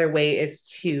another way is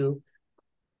to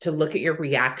look at your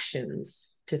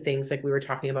reactions to things, like we were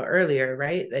talking about earlier,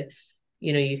 right? That,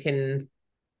 you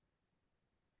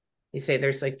say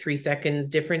there's like 3 seconds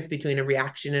difference between a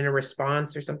reaction and a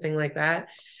response or something like that.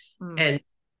 And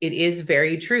it is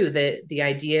very true that the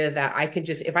idea that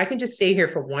if I can just stay here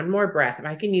for one more breath, if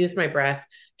I can use my breath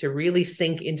to really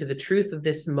sink into the truth of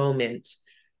this moment,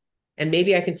 and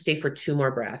maybe I can stay for 2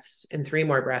 more breaths and 3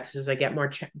 more breaths as I get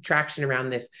more traction around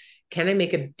this, can I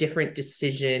make a different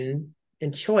decision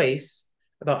and choice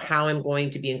about how I'm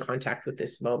going to be in contact with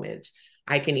this moment?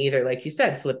 I can either, like you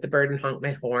said, flip the bird and honk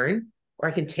my horn, or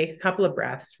I can take a couple of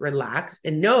breaths, relax,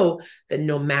 and know that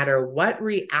no matter what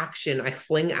reaction I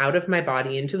fling out of my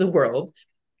body into the world,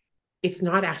 it's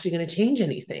not actually going to change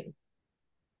anything.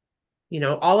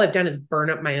 All I've done is burn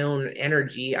up my own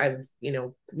energy. I've,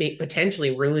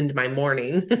 potentially ruined my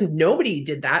morning. Nobody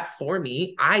did that for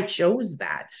me. I chose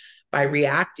that by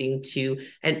reacting to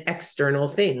an external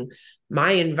thing.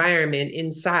 My environment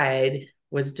inside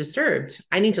was disturbed.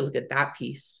 I need to look at that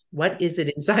piece. What is it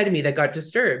inside of me that got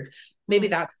disturbed? Maybe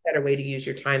that's a better way to use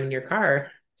your time in your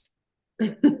car.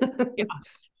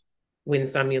 Win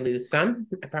some, you lose some.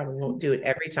 I probably won't do it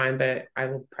every time, but I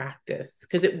will practice,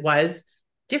 because it was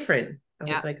different.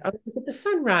 I was like, oh, look at the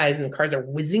sunrise, and the cars are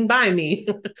whizzing by me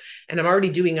and I'm already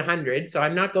doing 100. So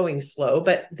I'm not going slow,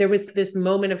 but there was this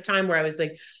moment of time where I was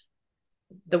like,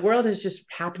 the world is just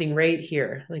happening right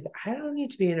here. Like, I don't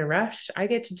need to be in a rush. I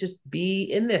get to just be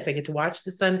in this. I get to watch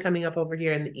the sun coming up over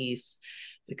here in the east.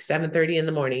 It's like 7:30 in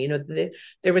the morning.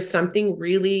 There was something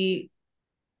really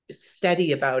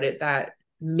steady about it that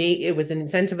it was an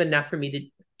incentive enough for me to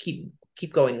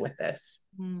keep going with this.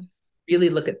 Really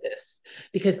look at this,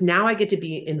 because now I get to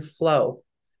be in flow.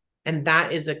 And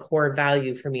that is a core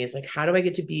value for me, is like, how do I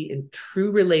get to be in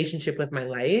true relationship with my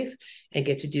life and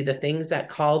get to do the things that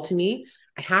call to me?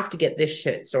 I have to get this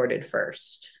shit sorted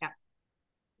first.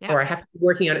 Or I have to be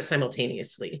working on it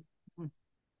simultaneously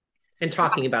and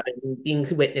talking about it and being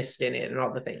witnessed in it and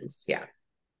all the things. Yeah.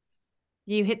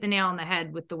 You hit the nail on the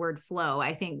head with the word flow.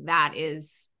 I think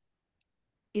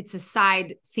it's a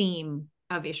side theme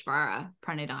of Ishvara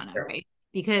Pranidhana, right?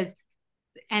 Because,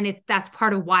 that's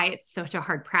part of why it's such a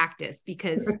hard practice,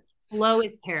 because flow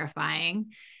is terrifying.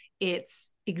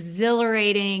 It's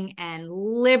exhilarating and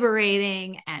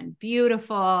liberating and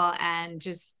beautiful, and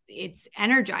just, it's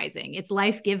energizing. It's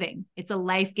life-giving. It's a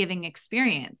life-giving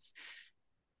experience.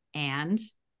 And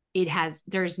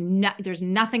there's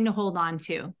nothing to hold on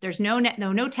to. There's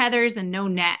no tethers and no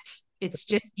net. It's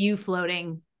just you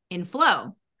floating in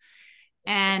flow.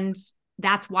 And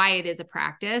that's why it is a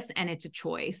practice and it's a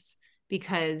choice,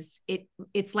 because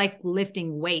it's like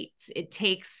lifting weights. It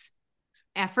takes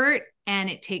effort and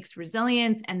it takes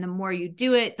resilience. And the more you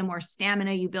do it, the more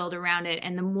stamina you build around it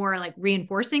and the more like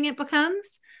reinforcing it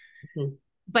becomes. Mm-hmm.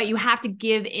 But you have to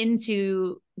give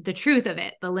into the truth of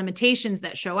it, the limitations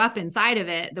that show up inside of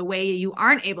it, the way you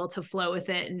aren't able to flow with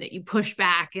it and that you push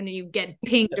back and you get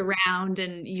pinged around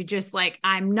and you just like,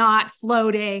 I'm not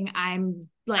floating. I'm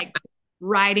like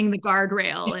riding the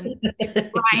guardrail and it's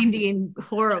grindy and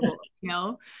horrible,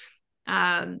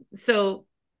 so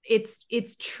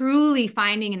it's truly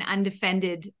finding an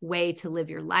undefended way to live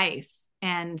your life.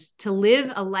 And to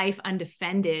live a life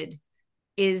undefended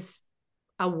is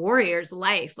a warrior's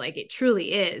life. Like it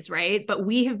truly is, right? But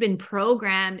we have been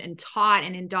programmed and taught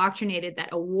and indoctrinated that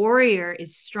a warrior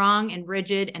is strong and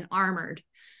rigid and armored.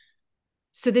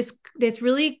 So this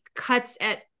really cuts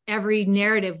at every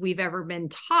narrative we've ever been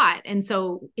taught. And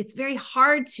so it's very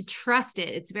hard to trust it.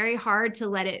 It's very hard to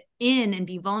let it in and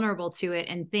be vulnerable to it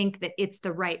and think that it's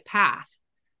the right path.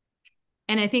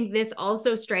 And I think this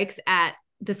also strikes at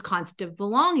this concept of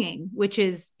belonging, which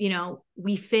is,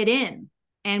 we fit in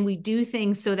and we do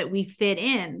things so that we fit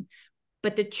in.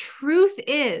 But the truth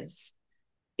is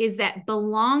that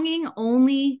belonging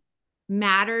only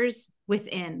matters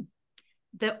within.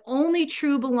 The only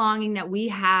true belonging that we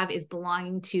have is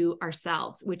belonging to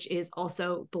ourselves, which is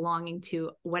also belonging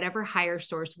to whatever higher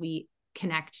source we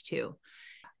connect to.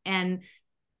 And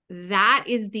that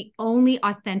is the only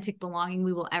authentic belonging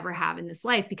we will ever have in this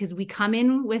life, because we come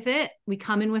in with it, we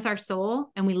come in with our soul,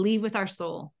 and we leave with our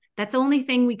soul. That's the only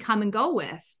thing we come and go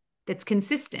with that's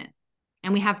consistent.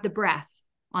 And we have the breath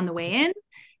on the way in,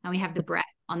 and we have the breath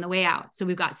on the way out. So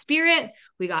we've got spirit,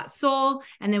 we got soul,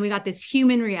 and then we got this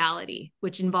human reality,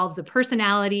 which involves a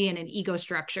personality and an ego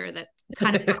structure that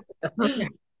kind of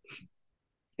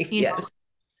yes.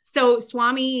 So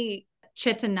Swami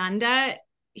Chitananda,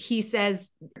 he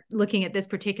says, looking at this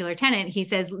particular tenet, he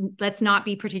says, let's not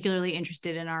be particularly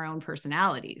interested in our own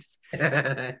personalities.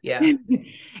 Yeah.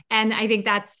 And I think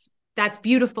that's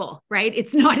beautiful, right?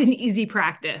 It's not an easy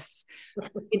practice.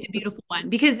 It's a beautiful one,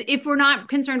 because if we're not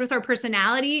concerned with our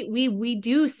personality, we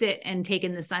do sit and take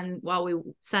in the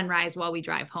sunrise while we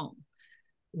drive home,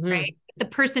 right? The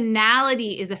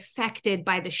personality is affected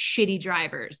by the shitty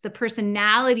drivers. The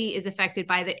personality is affected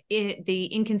by the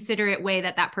inconsiderate way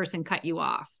that person cut you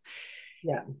off.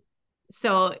 Yeah.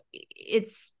 So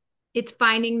it's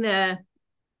finding it's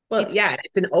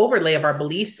an overlay of our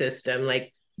belief system,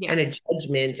 like, and a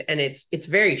judgment, and it's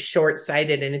very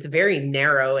short-sighted and it's very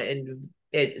narrow, and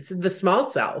it's the small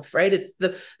self, right? It's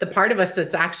the part of us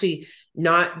that's actually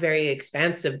not very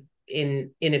expansive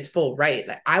in its full right.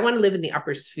 Like, I want to live in the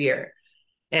upper sphere.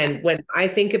 And when I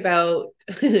think about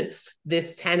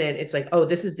this tenet, it's like, oh,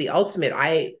 this is the ultimate.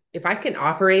 If I can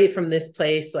operate from this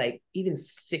place, like even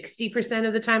 60%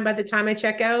 of the time, by the time I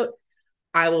check out,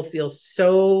 I will feel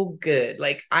so good.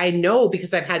 Like, I know,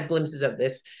 because I've had glimpses of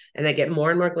this and I get more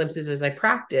and more glimpses as I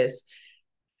practice,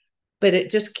 but it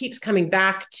just keeps coming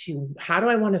back to, how do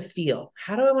I want to feel?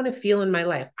 How do I want to feel in my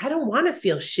life? I don't want to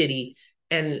feel shitty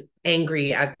and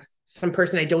angry at some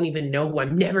person I don't even know, who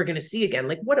I'm never going to see again.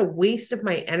 Like, what a waste of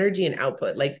my energy and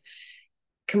output, like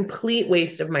complete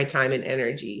waste of my time and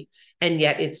energy. And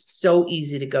yet it's so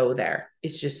easy to go there.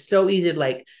 It's just so easy to,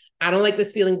 like, I don't like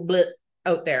this feeling,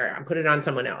 out there, I'll put it on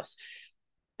someone else.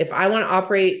 If I want to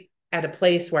operate at a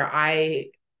place where I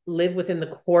live within the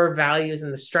core values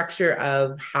and the structure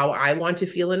of how I want to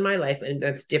feel in my life, and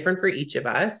that's different for each of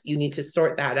us, you need to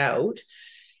sort that out,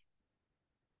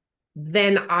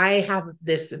 then I have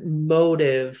this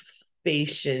motivation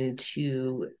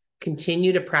to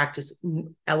continue to practice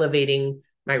elevating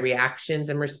my reactions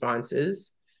and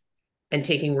responses and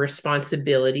taking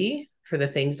responsibility for the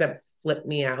things that flip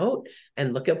me out,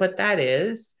 and look at what that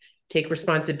is. Take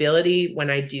responsibility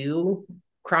when I do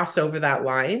cross over that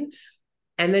line,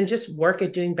 and then just work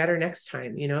at doing better next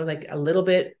time, like a little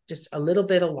bit, just a little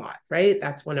bit, a lot, right?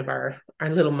 That's one of our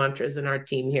little mantras in our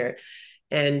team here.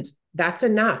 And that's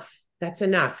enough. That's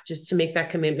enough just to make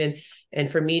that commitment. And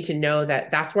for me to know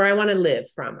that that's where I want to live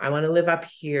from. I want to live up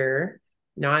here,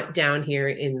 not down here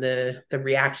in the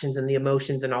reactions and the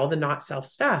emotions and all the not self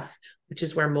stuff, which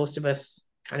is where most of us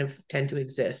kind of tend to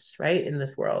exist, right, in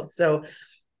this world. So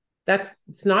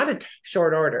it's not a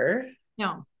short order.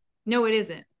 No, it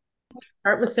isn't.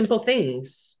 Start with simple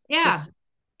things. Yeah.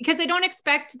 Because I don't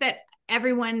expect that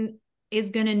everyone is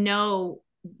going to know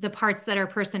the parts that are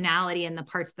personality and the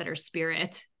parts that are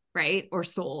spirit. right? Or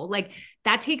soul. Like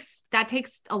that takes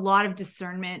a lot of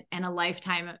discernment and a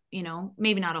lifetime,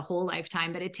 maybe not a whole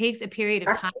lifetime, but it takes a period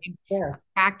of time,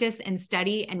 practice and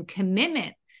study and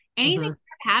commitment. Anything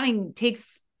having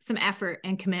takes some effort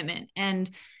and commitment, and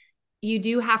you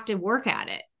do have to work at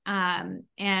it.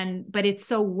 But it's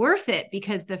so worth it,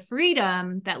 because the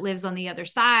freedom that lives on the other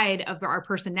side of our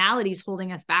personalities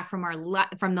holding us back from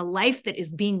from the life that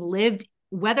is being lived,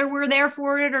 whether we're there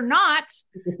for it or not,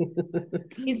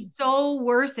 is so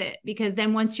worth it. Because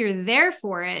then once you're there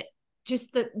for it,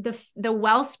 just the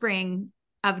wellspring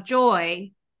of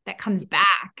joy that comes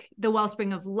back, the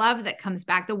wellspring of love that comes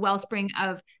back, the wellspring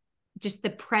of just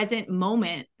the present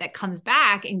moment that comes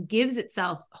back and gives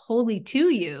itself wholly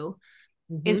to you,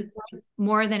 is worth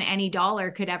more than any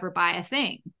dollar could ever buy a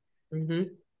thing.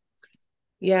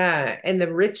 Yeah. And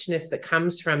the richness that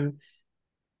comes from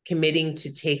committing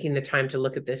to taking the time to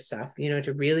look at this stuff,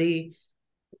 to really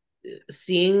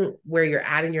seeing where you're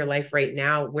at in your life right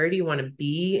now. Where do you want to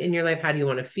be in your life? How do you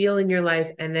want to feel in your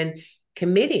life? And then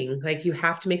committing, like you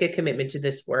have to make a commitment to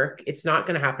this work. It's not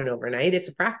going to happen overnight. It's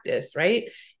a practice, right?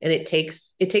 And it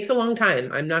takes a long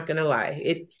time. I'm not going to lie.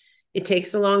 It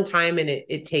takes a long time, and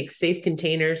it takes safe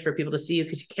containers for people to see you,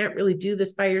 because you can't really do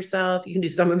this by yourself. You can do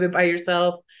some of it by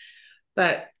yourself,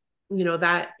 but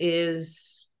that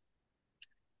is,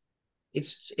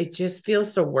 it just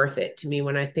feels so worth it to me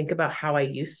when I think about how I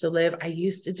used to live. I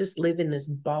used to just live in this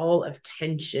ball of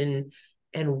tension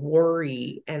and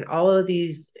worry, and all of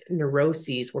these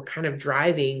neuroses were kind of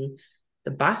driving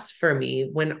the bus for me,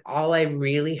 when all I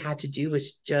really had to do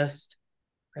was just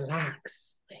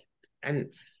relax.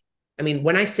 And I mean,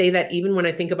 when I say that, even when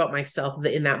I think about myself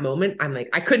in that moment, I'm like,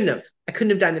 I couldn't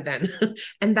have done it then.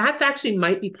 And that's actually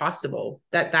might be possible.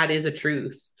 That is a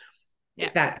truth. Yeah.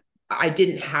 That I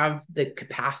didn't have the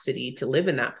capacity to live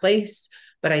in that place,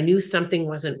 but I knew something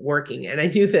wasn't working, and I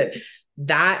knew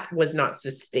that was not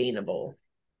sustainable.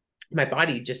 My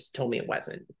body just told me it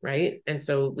wasn't, right? And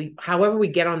so however we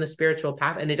get on the spiritual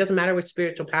path, and it doesn't matter which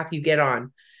spiritual path you get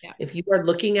on. Yeah. If you are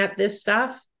looking at this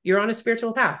stuff, you're on a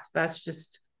spiritual path. That's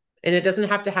just, and it doesn't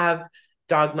have to have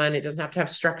dogma, and it doesn't have to have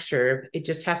structure. It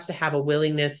just has to have a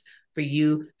willingness for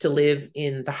you to live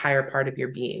in the higher part of your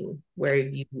being, where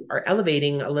you are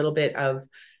elevating a little bit of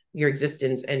your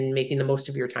existence and making the most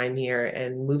of your time here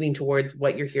and moving towards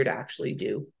what you're here to actually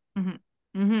do.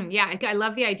 Yeah. I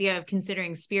love the idea of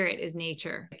considering spirit as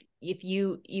nature. If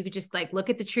you could just like look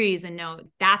at the trees and know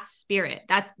that's spirit,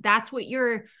 that's what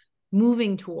you're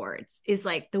moving towards, is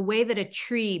like the way that a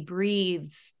tree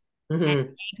breathes and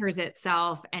anchors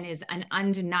itself and is an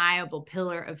undeniable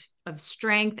pillar of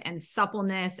strength and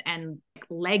suppleness and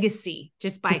legacy,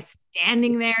 just by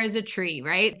standing there as a tree,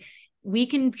 right? We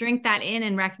can drink that in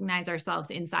and recognize ourselves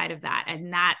inside of that.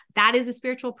 And that is a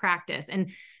spiritual practice.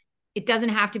 And it doesn't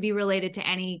have to be related to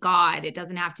any God. It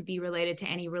doesn't have to be related to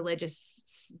any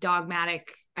religious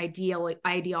dogmatic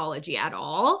ideology at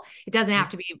all. It doesn't have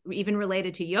to be even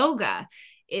related to yoga.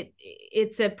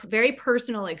 It's a very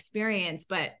personal experience,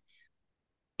 but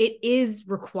it is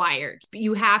required.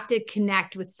 You have to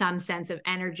connect with some sense of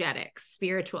energetics,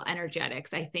 spiritual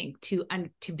energetics, I think, to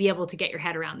be able to get your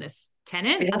head around this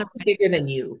tenet. It has to be bigger than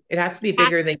you. It has to be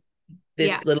bigger than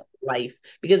this little life,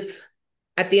 because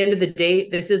at the end of the day,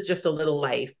 this is just a little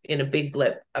life in a big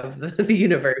blip of the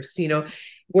universe.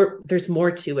 There's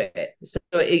more to it. So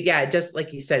just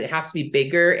like you said, it has to be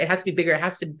bigger. It has to be bigger. It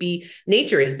has to be,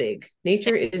 nature is big.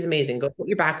 Nature is amazing. Go put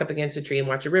your back up against a tree and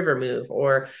watch a river move.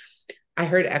 Or I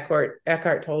heard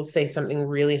Eckhart Tolle say something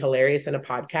really hilarious in a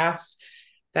podcast,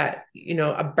 that,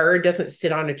 a bird doesn't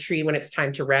sit on a tree when it's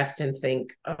time to rest and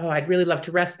think, oh, I'd really love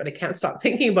to rest, but I can't stop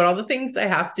thinking about all the things I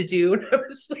have to do. And I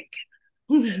was like,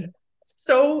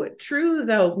 so true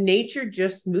though. Nature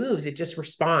just moves. It just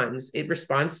responds. It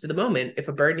responds to the moment. If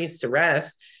a bird needs to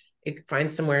rest, it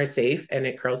finds somewhere safe and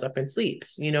it curls up and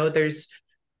sleeps.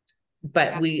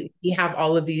 But we have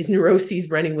all of these neuroses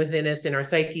running within us in our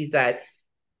psyches that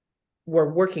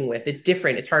we're working with. It's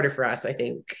different. It's harder for us, I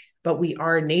think, but we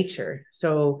are nature.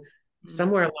 So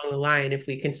somewhere along the line, if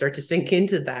we can start to sink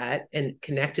into that and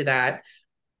connect to that,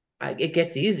 it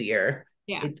gets easier.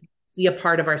 Yeah. See a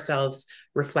part of ourselves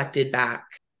reflected back.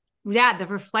 Yeah, the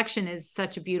reflection is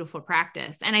such a beautiful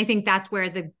practice. And I think that's where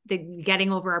the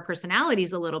getting over our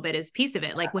personalities a little bit is piece of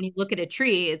it. Like when you look at a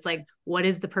tree, it's like, what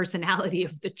is the personality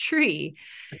of the tree?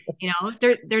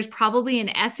 There's probably an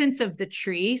essence of the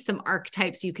tree, some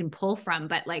archetypes you can pull from,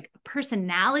 but like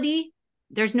personality,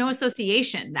 there's no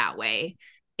association that way.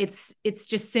 It's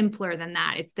just simpler than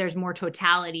that. There's more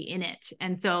totality in it.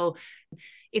 And so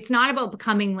it's not about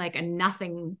becoming like a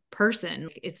nothing person.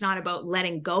 It's not about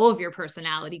letting go of your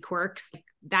personality quirks.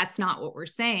 that's not what we're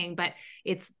saying, but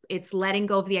it's letting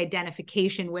go of the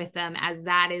identification with them as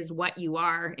that is what you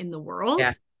are in the world.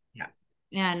 Yeah.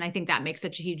 Yeah. And I think that makes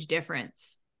such a huge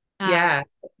difference. Yeah.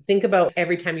 Think about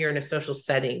every time you're in a social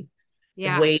setting,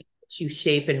 the way you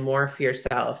shape and morph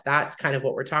yourself. That's kind of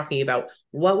what we're talking about.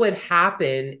 What would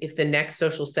happen if the next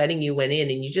social setting you went in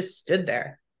and you just stood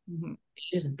there? Mm-hmm.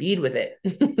 You just bead with it.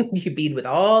 You bead with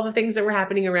all the things that were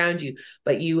happening around you,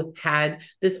 but you had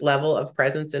this level of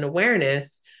presence and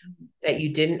awareness that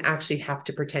you didn't actually have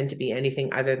to pretend to be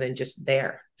anything other than just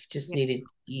there. You just needed to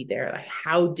be there. Like,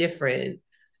 how different.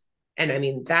 And I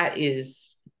mean, that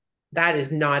is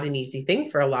not an easy thing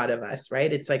for a lot of us,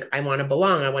 right? It's like, I want to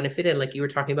belong. I want to fit in. Like you were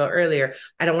talking about earlier,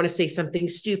 I don't want to say something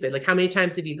stupid. Like, how many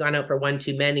times have you gone out for one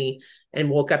too many and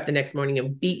woke up the next morning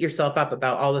and beat yourself up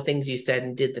about all the things you said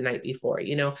and did the night before?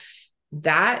 You know,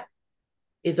 that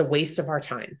is a waste of our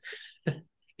time.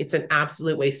 It's an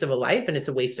absolute waste of a life, and it's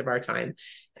a waste of our time.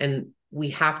 And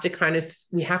we have to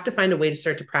find a way to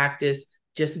start to practice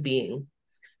just being.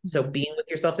 So being with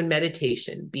yourself in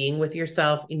meditation, being with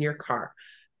yourself in your car,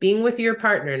 being with your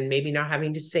partner and maybe not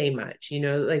having to say much, you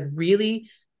know, like really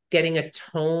getting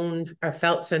a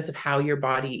felt sense of how your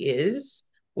body is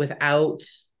without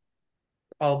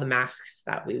all the masks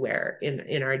that we wear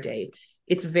in our day.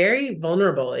 It's very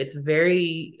vulnerable. It's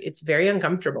very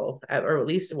uncomfortable, or at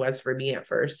least it was for me at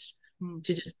first,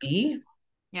 to just be,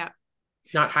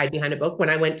 not hide behind a book. When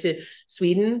I went to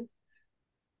Sweden,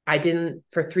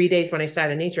 for 3 days when I sat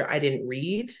in nature, I didn't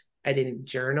read, I didn't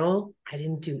journal, I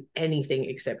didn't do anything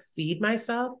except feed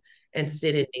myself and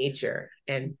sit in nature.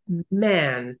 And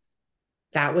man,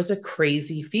 that was a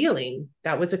crazy feeling.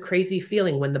 That was a crazy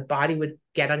feeling when the body would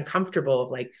get uncomfortable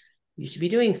of like, you should be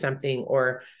doing something,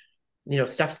 or, you know,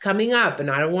 stuff's coming up and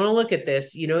I don't want to look at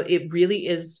this. You know, it really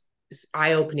is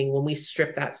eye-opening when we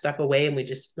strip that stuff away and we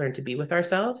just learn to be with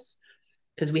ourselves.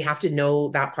 Because we have to know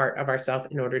that part of ourselves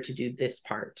in order to do this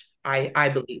part. I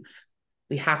believe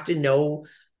we have to know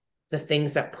the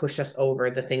things that push us over,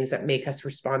 the things that make us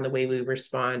respond the way we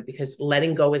respond, because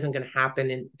letting go isn't going to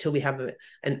happen until we have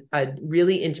a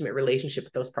really intimate relationship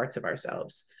with those parts of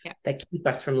ourselves that keep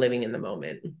us from living in the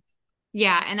moment.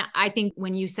 Yeah. And I think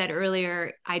when you said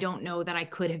earlier, I don't know that I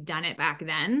could have done it back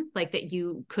then, like that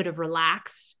you could have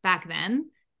relaxed back then.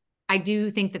 I do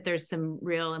think that there's some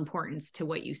real importance to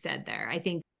what you said there. I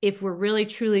think if we're really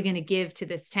truly going to give to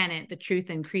this tenet the truth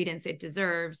and credence it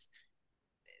deserves,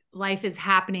 life is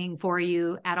happening for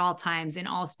you at all times in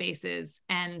all spaces.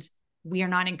 And we are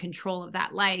not in control of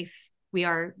that life. We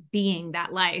are being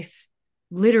that life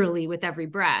literally with every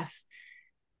breath.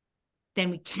 Then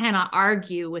we cannot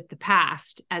argue with the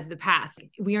past as the past.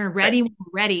 We are ready when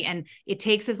we're ready, and it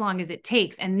takes as long as it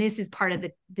takes. And this is part of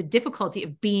the difficulty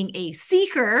of being a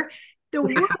seeker. The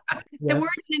word, the word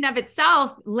in and of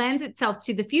itself lends itself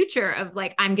to the future of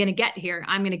like, I'm going to get here.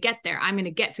 I'm going to get there. I'm going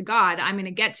to get to God. I'm going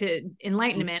to get to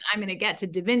enlightenment. I'm going to get to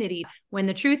divinity. When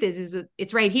the truth is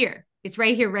it's right here. It's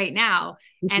right here, right now.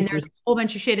 And there's a whole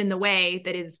bunch of shit in the way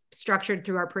that is structured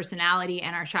through our personality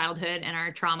and our childhood and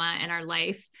our trauma and our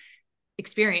life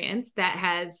experience that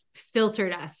has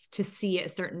filtered us to see a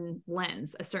certain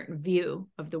lens, a certain view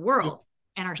of the world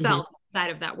and ourselves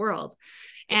inside of that world.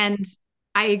 And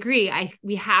I agree.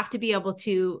 We have to be able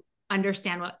to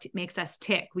understand what makes us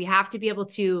tick. We have to be able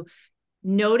to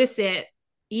notice it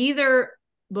either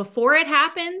before it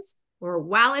happens or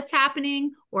while it's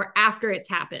happening or after it's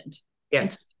happened.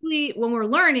 Yes. And when we're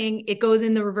learning, it goes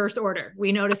in the reverse order.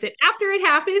 We notice it after it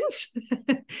happens.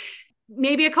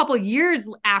 Maybe a couple years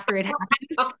after it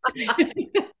happened.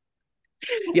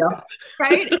 Yeah.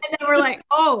 Right. And then we're like,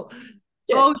 oh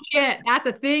shit, that's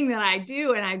a thing that I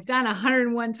do. And I've done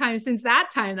 101 times since that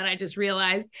time that I just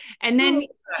realized. And then,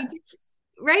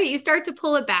 you start to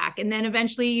pull it back. And then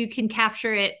eventually you can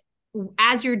capture it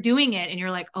as you're doing it. And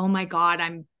you're like, oh my God,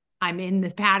 I'm in the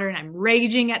pattern. I'm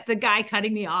raging at the guy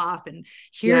cutting me off. And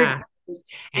here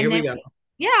we go.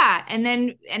 Yeah. And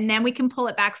then we can pull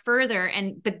it back further.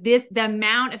 But the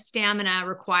amount of stamina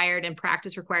required and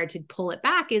practice required to pull it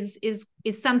back is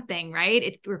something, right?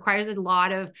 It requires a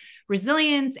lot of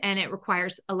resilience, and it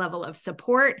requires a level of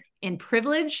support and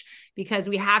privilege, because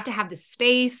we have to have the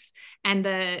space and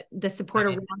the support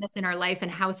around us in our life and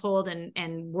household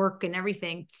and work and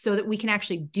everything so that we can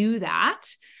actually do that.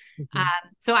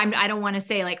 So I don't want to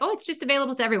say like, oh, it's just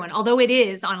available to everyone, although it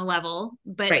is on a level,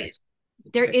 but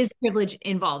there is privilege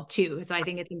involved too. So I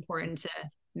think it's important to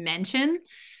mention,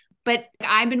 but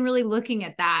I've been really looking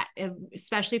at that,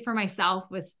 especially for myself,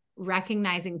 with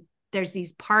recognizing there's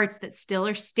these parts that still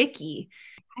are sticky.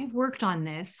 I've worked on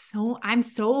this. So I'm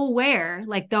so aware,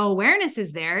 like the awareness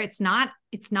is there. It's not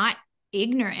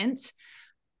ignorant.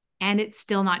 and it's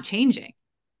still not changing.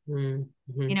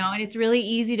 Mm-hmm. And it's really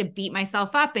easy to beat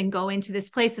myself up and go into this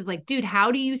place of like, dude,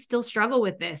 how do you still struggle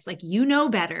with this? Like,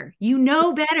 better,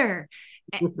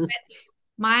 But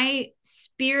my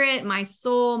spirit, my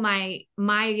soul, my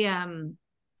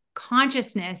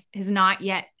consciousness has not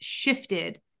yet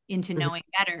shifted into knowing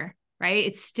better, right?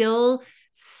 It's still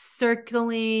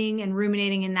circling and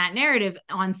ruminating in that narrative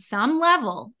on some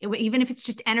level, even if it's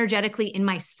just energetically in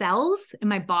my cells, in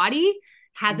my body,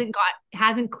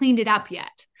 hasn't cleaned it up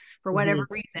yet for whatever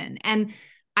reason. And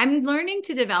I'm learning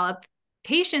to develop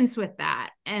patience with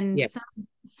that and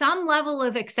some level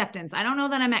of acceptance. I don't know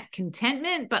that I'm at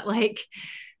contentment, but like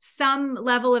some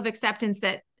level of acceptance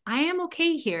that I am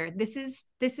okay here. This is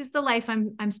the life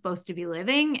I'm supposed to be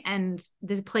living, and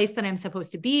this place that I'm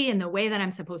supposed to be, and the way that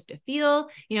I'm supposed to feel.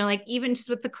 Like even just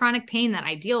with the chronic pain that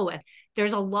I deal with,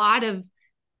 there's a lot of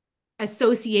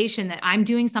association that I'm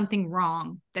doing something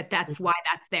wrong, that's why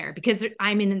that's there, because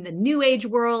I'm in the new age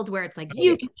world where it's like,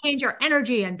 you can change your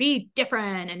energy and be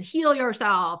different and heal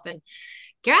yourself. And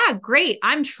yeah, great.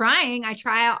 I'm trying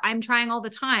all the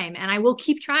time, and I will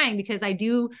keep trying because I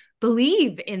do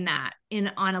believe in that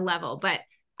on a level, but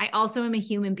I also am a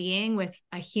human being with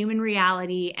a human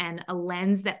reality and a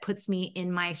lens that puts me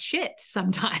in my shit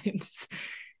sometimes.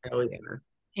 Oh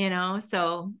yeah.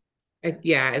 So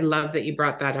I love that you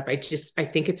brought that up. I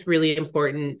think it's really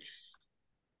important,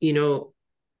 to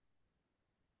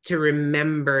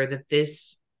remember that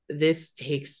this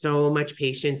takes so much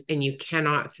patience, and you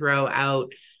cannot throw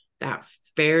out that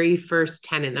very first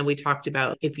tenet that we talked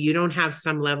about. If you don't have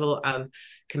some level of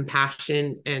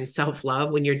compassion and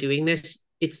self-love when you're doing this,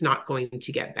 it's not going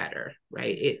to get better,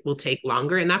 right? It will take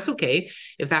longer, and that's okay.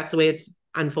 If that's the way it's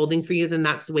unfolding for you, then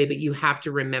that's the way, but you have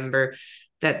to remember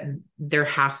that there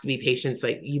has to be patience.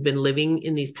 Like, you've been living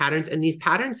in these patterns, and these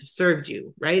patterns have served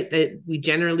you, right? That we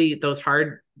generally, those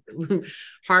hardwired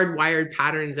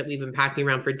patterns that we've been packing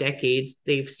around for decades,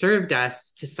 they've served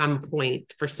us to some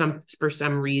point for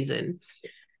some reason.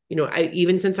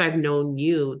 Even since I've known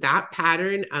you, that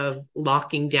pattern of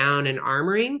locking down and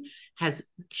armoring has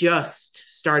just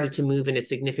started to move in a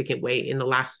significant way in the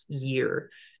last year.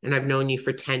 And I've known you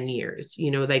for 10 years,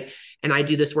 and I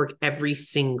do this work every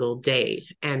single day.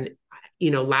 And,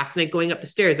 last night going up the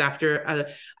stairs after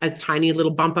a tiny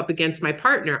little bump up against my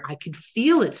partner, I could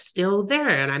feel it still there.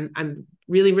 And I'm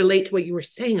really relate to what you were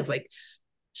saying of like,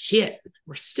 shit,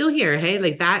 we're still here. Hey,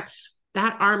 like that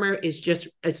armor is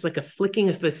it's like a flicking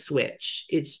of a switch.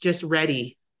 It's just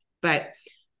ready. But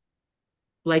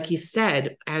like you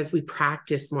said, as we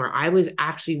practice more, I was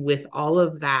actually with all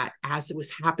of that as it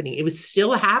was happening. It was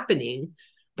still happening,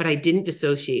 but I didn't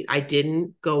dissociate. I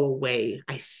didn't go away.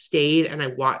 I stayed and I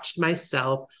watched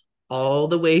myself all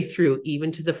the way through,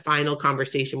 even to the final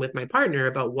conversation with my partner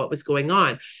about what was going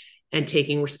on, and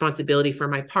taking responsibility for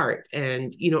my part.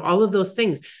 And, all of those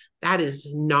things, that is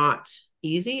not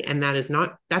easy. And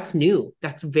that's new.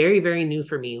 That's very, very new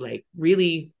for me. Like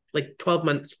really like 12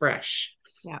 months fresh.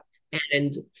 Yeah.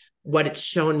 And what it's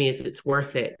shown me is it's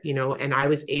worth it, and I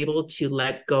was able to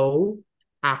let go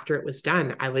after it was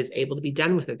done. I was able to be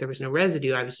done with it. There was no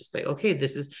residue. I was just like, okay,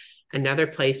 this is another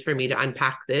place for me to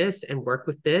unpack this and work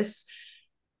with this.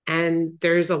 And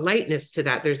there's a lightness to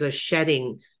that. There's a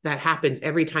shedding that happens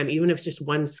every time, even if it's just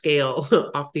one scale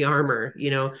off the armor,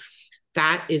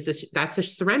 that's a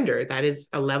surrender. That is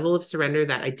a level of surrender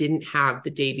that I didn't have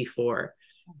the day before.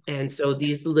 And so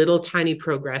these little tiny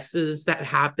progresses that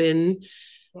happen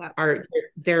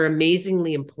they're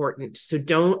amazingly important. So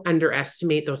don't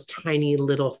underestimate those tiny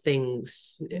little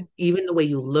things. Even the way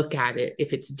you look at it,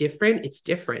 if it's different,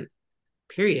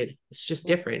 period. It's just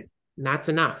different, and that's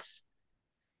enough.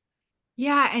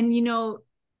 Yeah. And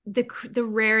the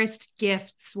rarest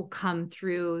gifts will come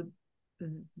through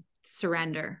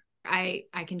surrender. I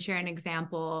can share an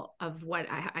example of what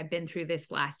I've been through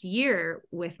this last year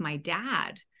with my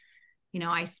dad.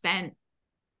 I spent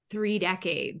 3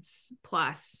 decades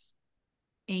plus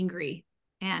angry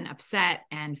and upset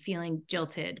and feeling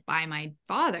jilted by my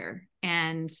father.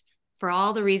 And for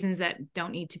all the reasons that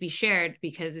don't need to be shared,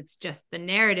 because it's just the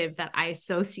narrative that I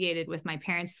associated with my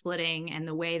parents splitting and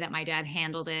the way that my dad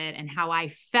handled it and how I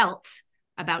felt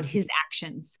about his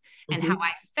actions and how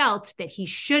I felt that he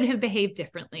should have behaved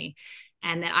differently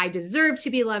and that I deserved to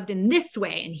be loved in this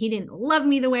way. And he didn't love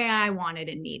me the way I wanted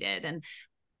and needed. And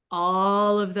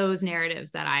all of those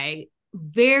narratives that I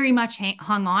very much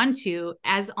hung on to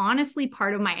as honestly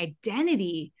part of my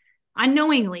identity,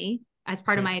 unknowingly as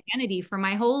part of my identity for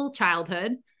my whole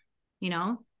childhood,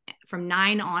 from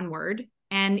 9 onward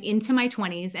and into my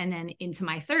 20s and then into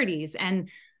my 30s. And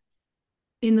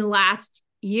in the last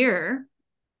year,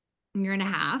 year and a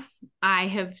half, I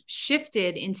have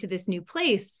shifted into this new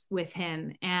place with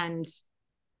him. And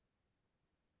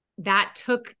that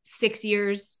took 6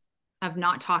 years of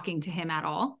not talking to him at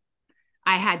all.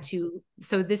 I had to,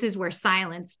 so this is where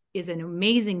silence is an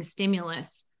amazing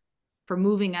stimulus for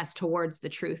moving us towards the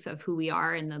truth of who we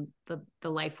are and the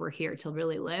life we're here to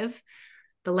really live,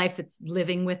 the life that's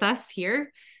living with us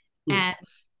here. And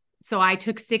so I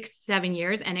took 6-7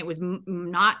 years, and it was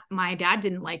not, my dad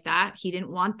didn't like that. He didn't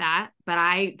want that, but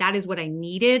that is what I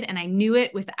needed. And I knew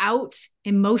it without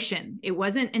emotion. It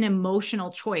wasn't an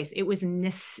emotional choice. It was a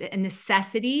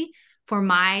necessity for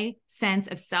my sense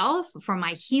of self, for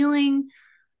my healing,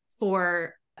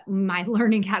 for my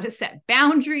learning how to set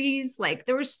boundaries. Like,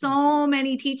 there were so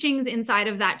many teachings inside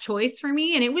of that choice for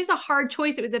me. And it was a hard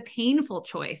choice. It was a painful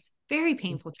choice, very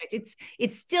painful choice.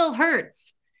 It still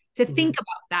hurts to think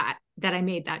about that I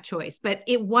made that choice, but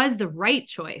it was the right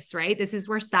choice, right? This is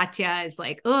where Satya is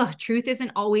like, oh, truth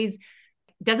doesn't always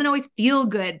feel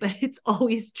good, but it's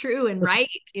always true and right.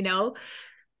 You know,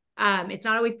 it's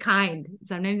not always kind.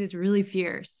 Sometimes it's really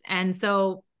fierce. And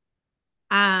so,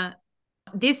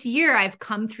 this year I've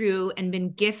come through and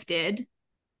been gifted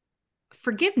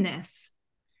forgiveness.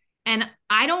 And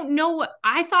I don't know what,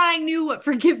 I thought I knew what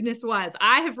forgiveness was.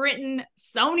 I have written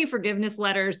so many forgiveness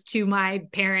letters to my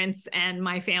parents and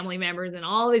my family members and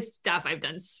all this stuff. I've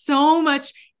done so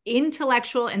much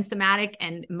intellectual and somatic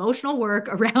and emotional work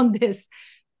around this.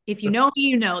 If you know me,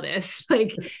 you know this.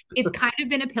 Like, it's kind of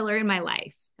been a pillar in my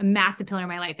life, a massive pillar in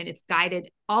my life. And it's guided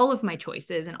all of my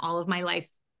choices and all of my life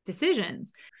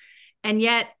decisions. And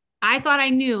yet I thought I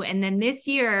knew. And then this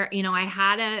year, you know, I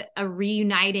had a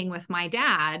reuniting with my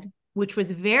dad, which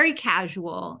was very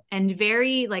casual and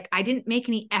very, like, I didn't make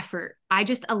any effort. I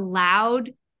just allowed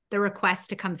the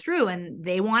request to come through, and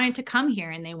they wanted to come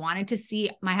here and they wanted to see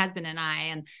my husband and I.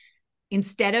 And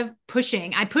instead of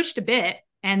pushing, I pushed a bit,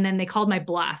 and then they called my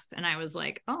bluff, and I was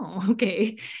like, oh,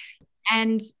 okay.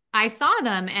 And I saw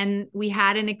them and we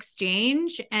had an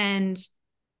exchange, and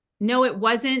no, it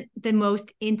wasn't the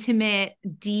most intimate,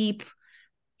 deep,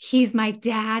 he's my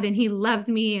dad and he loves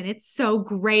me and it's so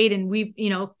great. And we've,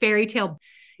 you know, fairy tale.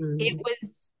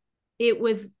 It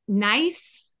was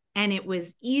nice and it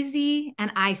was easy.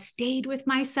 And I stayed with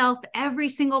myself every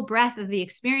single breath of the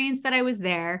experience that I was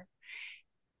there.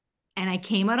 And I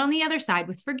came out on the other side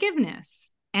with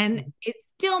forgiveness. And it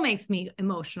still makes me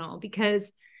emotional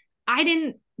because I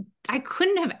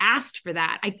couldn't have asked for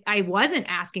that. I wasn't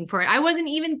asking for it. I wasn't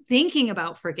even thinking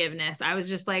about forgiveness. I was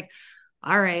just like,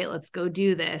 all right, let's go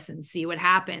do this and see what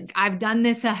happens. I've done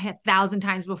this 1,000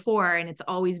 times before and it's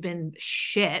always been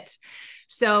shit.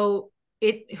 So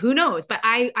who knows? But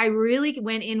I really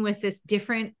went in with this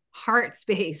different heart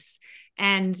space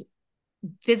and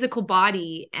physical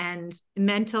body and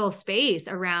mental space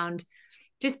around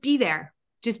just be there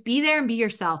and be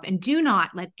yourself, and do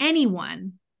not let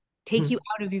anyone take you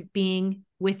out of being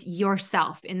with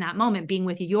yourself in that moment, being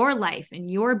with your life and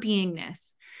your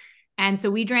beingness. And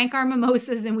so we drank our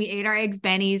mimosas and we ate our eggs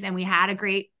bennies and we had a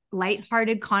great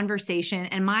lighthearted conversation.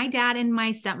 And my dad and my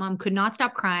stepmom could not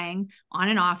stop crying on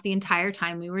and off the entire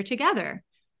time we were together.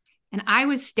 And I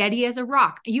was steady as a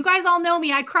rock. You guys all know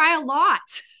me. I cry a lot.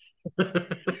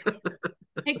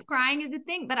 Like, crying is a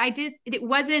thing, but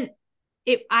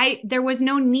there was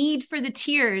no need for the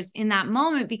tears in that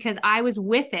moment because I was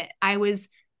with it. I'd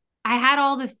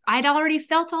already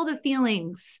felt all the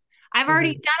feelings. I've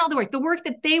already done all the work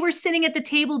that they were sitting at the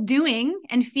table doing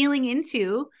and feeling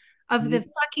into of the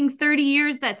fucking 30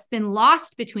 years that's been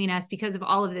lost between us because of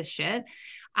all of this shit.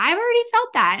 I've already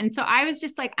felt that. And so I was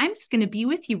just like, I'm just going to be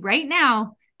with you right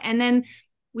now. And then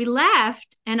we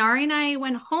left and Ari and I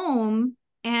went home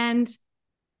and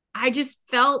I just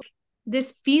felt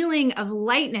this feeling of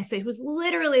lightness. It was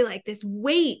literally like this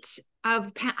weight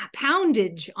of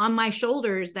poundage on my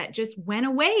shoulders that just went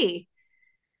away.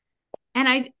 And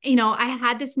I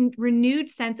had this renewed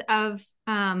sense of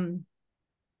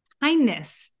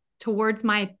kindness towards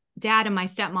my dad and my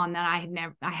stepmom that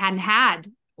I hadn't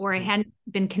had, or I hadn't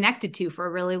been connected to for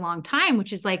a really long time,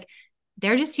 which is like,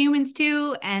 they're just humans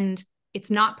too. And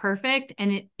it's not perfect.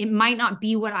 And it might not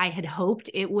be what I had hoped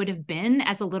it would have been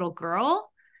as a little girl,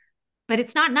 but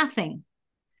it's not nothing.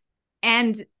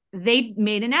 And they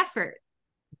made an effort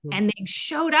and they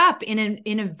showed up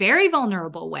in a very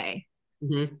vulnerable way,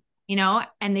 you know,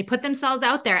 and they put themselves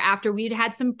out there after we'd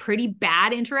had some pretty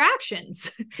bad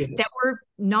interactions that were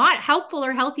not helpful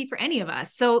or healthy for any of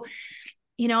us. So,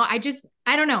 you know, I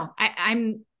don't know.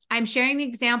 I'm sharing the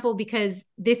example because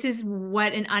this is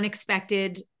what an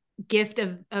unexpected gift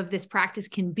of this practice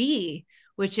can be,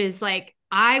 which is like,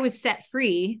 I was set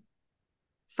free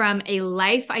from a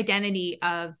life identity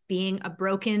of being a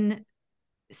broken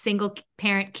single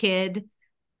parent kid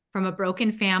from a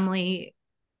broken family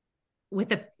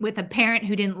with a parent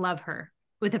who didn't love her,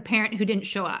 with a parent who didn't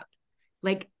show up.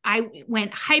 Like I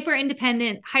went hyper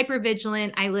independent, hyper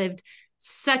vigilant. I lived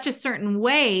such a certain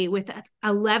way with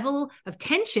a level of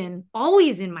tension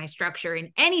always in my structure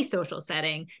in any social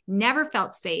setting, never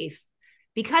felt safe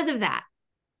because of that.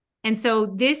 And so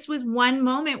this was one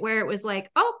moment where it was like,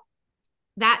 oh,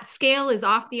 that scale is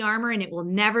off the armor and it will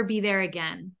never be there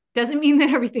again. Doesn't mean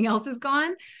that everything else is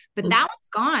gone, but that one's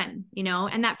gone, you know,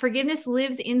 and that forgiveness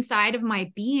lives inside of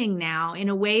my being now in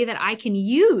a way that I can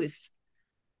use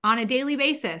on a daily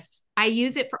basis. I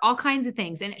use it for all kinds of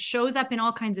things, and it shows up in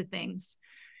all kinds of things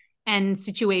and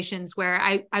situations where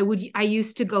I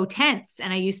used to go tense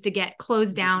and I used to get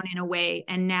closed down in a way,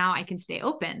 and now I can stay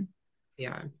open.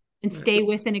 Yeah. And stay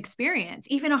with an experience,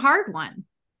 even a hard one.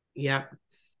 Yeah.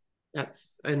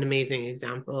 That's an amazing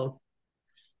example.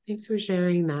 Thanks for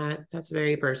sharing that. That's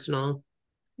very personal.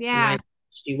 Yeah.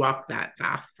 You walked that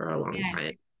path for a long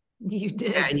time. You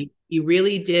did. Yeah, and you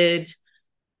really did.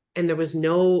 And there was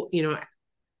no, you know,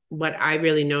 what I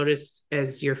really noticed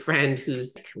as your friend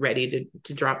who's ready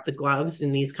to drop the gloves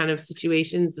in these kind of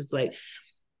situations is like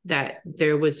that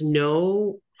there was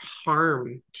no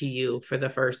harm to you for the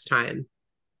first time.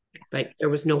 Like there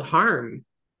was no harm,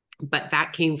 but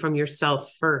that came from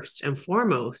yourself first and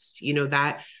foremost. You know,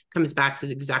 that comes back to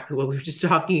exactly what we were just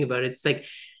talking about. It's like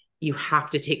you have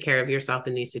to take care of yourself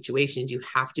in these situations. You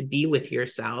have to be with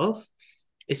yourself,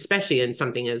 especially in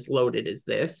something as loaded as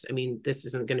this. I mean, this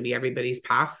isn't going to be everybody's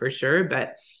path for sure,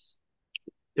 but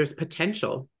there's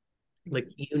potential. Like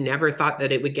you never thought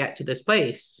that it would get to this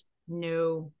place.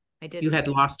 No, I didn't. You had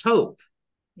lost hope.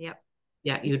 Yep.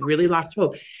 Yeah, you'd really lost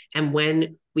hope. And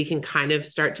when we can kind of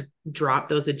start to drop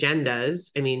those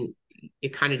agendas, I mean,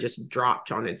 it kind of just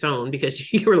dropped on its own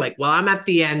because you were like, well, I'm at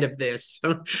the end of this.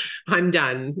 I'm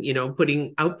done, you know,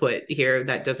 putting output here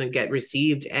that doesn't get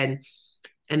received. And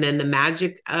then the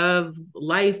magic of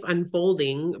life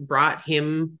unfolding brought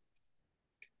him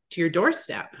to your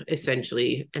doorstep,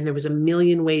 essentially. And there was a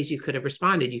million ways you could have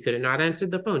responded. You could have not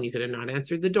answered the phone. You could have not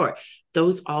answered the door.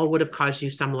 Those all would have caused you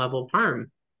some level of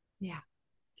harm. Yeah.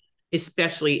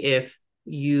 Especially if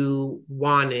you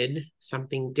wanted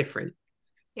something different.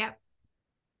 Yep.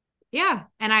 Yeah.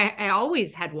 And I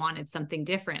always had wanted something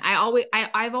different.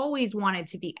 I've always wanted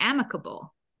to be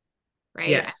amicable, right?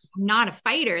 Yes. I'm not a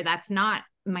fighter. That's not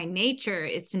my nature,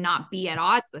 is to not be at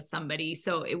odds with somebody.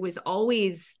 So it was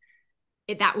always,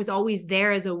 that was always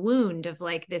there as a wound of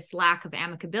like this lack of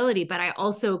amicability. But I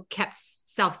also kept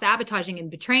self-sabotaging and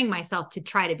betraying myself to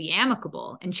try to be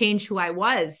amicable and change who I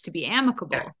was to be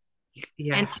amicable. Yes.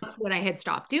 Yeah. And that's what I had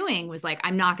stopped doing, was like,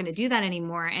 I'm not going to do that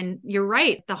anymore. And you're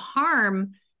right. The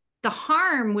harm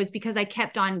was because I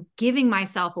kept on giving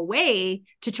myself away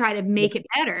to try to make it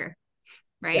better.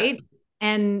 Right. Yeah.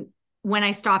 And when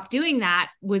I stopped doing that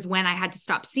was when I had to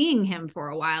stop seeing him for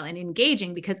a while and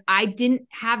engaging, because I didn't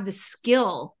have the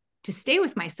skill to stay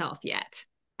with myself yet.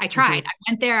 I tried. I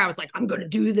went there. I was like, I'm going to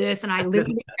do this. And I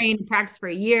literally trained and practiced for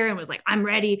a year and was like, I'm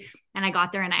ready. And I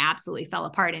got there and I absolutely fell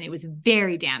apart. And it was a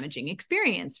very damaging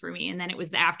experience for me. And then it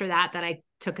was after that I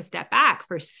took a step back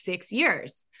for 6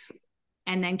 years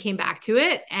and then came back to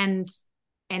it. And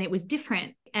it was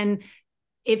different. And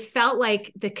it felt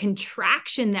like the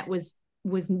contraction that was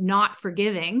not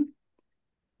forgiving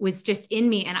was just in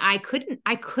me, and I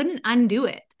couldn't undo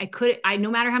it. No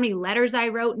matter how many letters I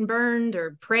wrote and burned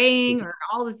or praying or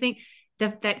all the things,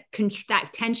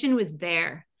 that tension was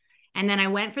there. And then I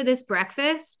went for this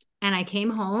breakfast and I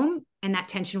came home and that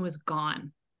tension was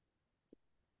gone.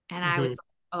 And I was like,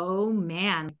 oh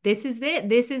man, this is it.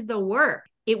 This is the work.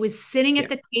 It was sitting at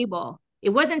the table. It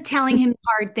wasn't telling him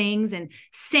hard things and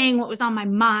saying what was on my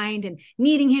mind and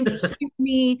needing him to hear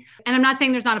me. And I'm not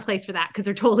saying there's not a place for that, because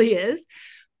there totally is.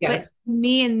 Yes. But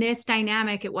me in this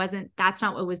dynamic, that's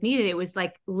not what was needed. It was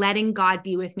like letting God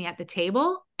be with me at the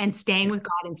table and staying with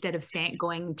God instead of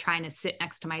going and trying to sit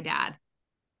next to my dad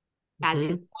as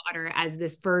his daughter, as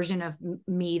this version of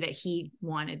me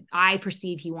that I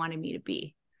perceive he wanted me to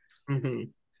be.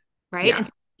 Right. Yeah. And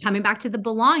so coming back to the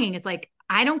belonging, is like,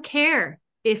 I don't care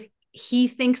if he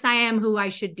thinks I am who I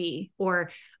should be, or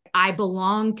I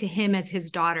belong to him as his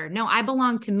daughter. No, I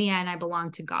belong to me and I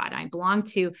belong to God. I belong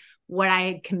to what I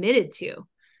had committed to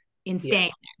in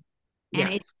staying there.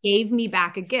 And it gave me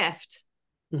back a gift.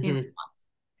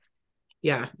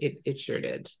 Yeah, it sure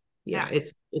did. Yeah.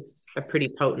 It's a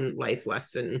pretty potent life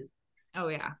lesson. Oh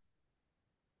yeah.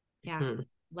 Yeah.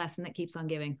 Lesson that keeps on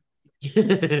giving.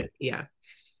 Yeah.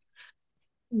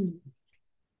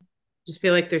 Just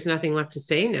feel like there's nothing left to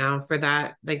say now for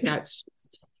that. Like that's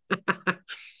just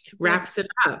wraps it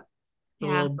up a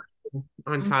Yeah. little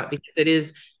on Mhm. top, because it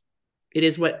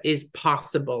is what is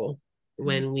possible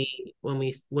when we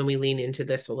lean into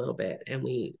this a little bit, and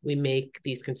we make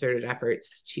these concerted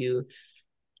efforts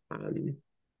um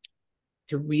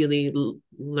to really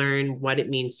learn what it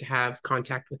means to have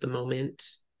contact with the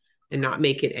moment and not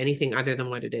make it anything other than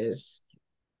what it is.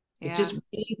 It Yeah. just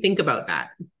really think about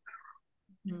that.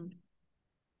 Mhm.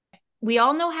 We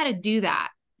all know how to do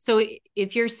that. So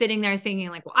if you're sitting there thinking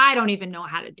like, well, I don't even know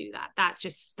how to do that.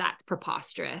 That's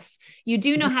preposterous. You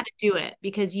do know how to do it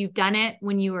because you've done it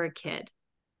when you were a kid.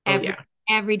 Oh Every yeah,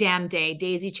 every damn day,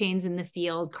 daisy chains in the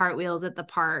field, cartwheels at the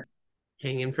park,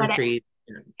 hanging from but trees.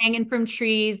 hanging from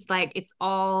trees, like it's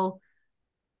all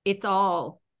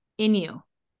in you,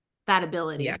 that Yeah.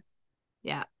 ability.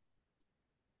 Yeah.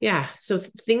 Yeah. So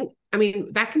think, I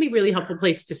mean, that can be a really helpful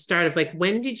place to start of like,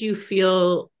 when did you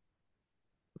feel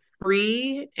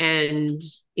free and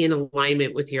in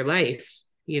alignment with your life?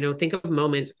 Think of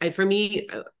moments. For me,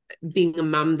 being a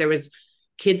mom, there was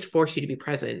kids force you to be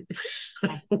present,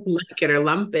 Yes. like it or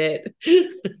lump it.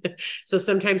 So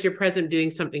sometimes you're present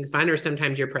doing something fun, or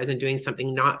sometimes you're present doing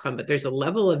something not fun, but there's a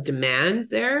level of demand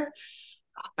there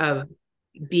of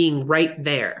being right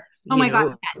there, Oh my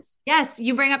God. Yes. Yes.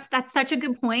 You bring up, that's such a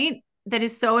good point that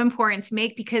is so important to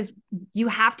make because you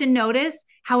have to notice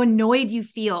how annoyed you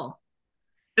feel.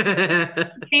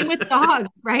 Same with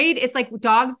dogs, right? It's like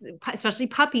dogs, especially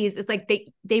puppies, it's like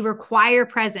they require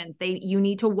presence. You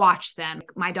need to watch them.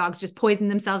 My dogs just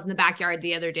poisoned themselves in the backyard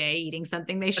the other day eating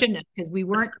something they shouldn't have because we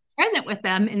weren't present with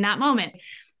them in that moment.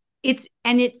 It's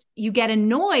you get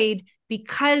annoyed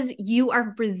because you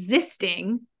are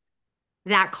resisting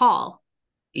that call.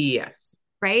 Yes.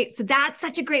 Right. So that's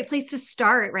such a great place to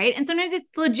start. Right. And sometimes it's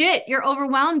legit. You're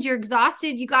overwhelmed, you're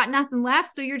exhausted, you got nothing left.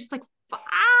 So you're just like,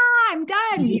 I'm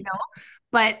done,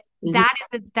 But Mhm.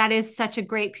 that is such a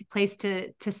great place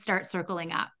to start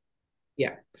circling up.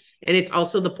 Yeah. And it's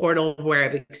also the portal where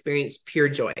I've experienced pure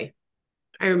joy.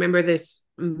 I remember this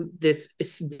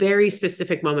very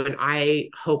specific moment. I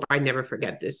hope I never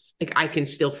forget this. Like I can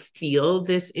still feel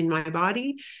this in my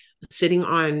body. Sitting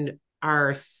on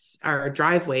our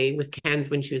driveway with Ken's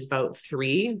when she was about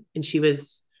 3, and she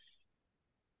was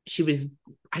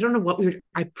I don't know what we were.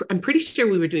 I'm pretty sure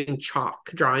we were doing chalk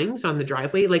drawings on the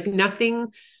driveway, like nothing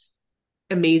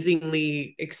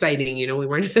amazingly exciting. We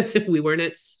weren't we weren't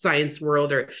at Science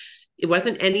World, or it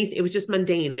wasn't anything. It was just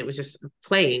mundane. It was just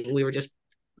playing. We were just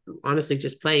honestly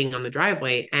just playing on the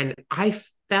driveway, and I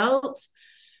felt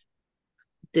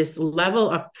this level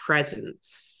of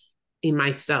presence in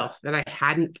myself that I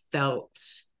hadn't felt,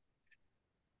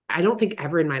 I don't think,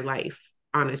 ever in my life,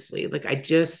 honestly. Like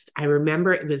I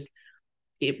remember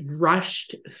it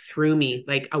rushed through me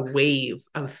like a wave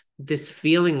of this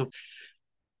feeling of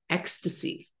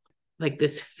ecstasy, like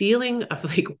this feeling of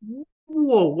like,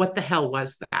 whoa, what the hell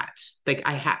was that? Like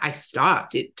I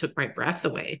stopped. It took my breath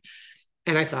away.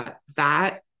 And I thought,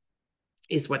 that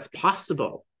is what's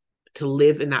possible, to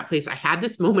live in that place. I had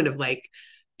this moment of like,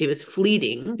 it was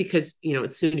fleeting because,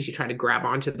 as soon as you try to grab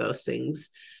onto those things,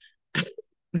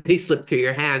 they slip through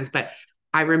your hands. But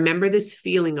I remember this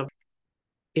feeling of,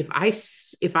 if I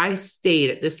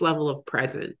stayed at this level of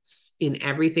presence in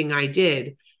everything I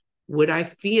did, would I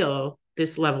feel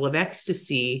this level of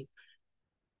ecstasy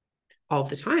all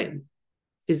the time?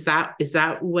 Is that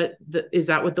what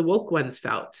the woke ones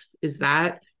felt? Is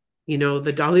that,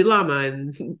 the Dalai Lama,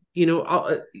 and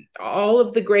all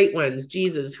of the great ones,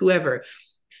 Jesus, whoever?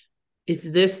 Is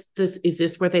this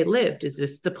where they lived? Is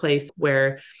this the place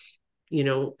where,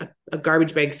 a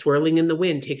garbage bag swirling in the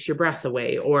wind takes your breath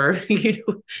away, or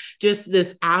just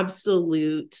this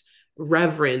absolute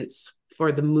reverence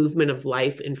for the movement of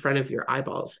life in front of your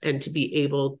eyeballs, and to be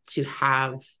able to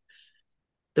have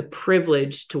the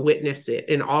privilege to witness it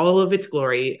in all of its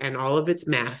glory and all of its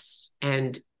mess,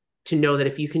 and to know that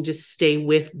if you can just stay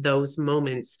with those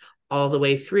moments all the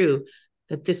way through,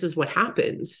 that this is what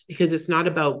happens, because it's not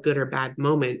about good or bad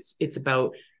moments. It's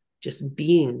about just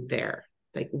being there.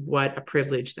 Like, what a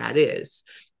privilege that is.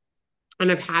 And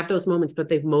I've had those moments, but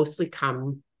they've mostly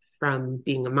come from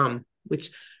being a mom,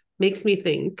 which makes me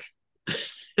think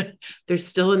there's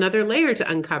still another layer to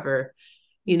uncover.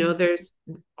 There's,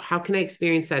 how can I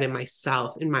experience that in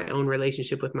myself, in my own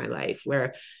relationship with my life,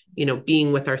 where,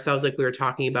 being with ourselves, like we were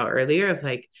talking about earlier, of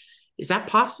like, is that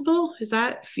possible? Is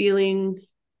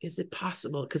it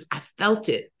possible? Because I felt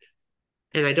it,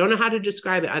 and I don't know how to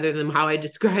describe it other than how I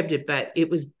described it, but it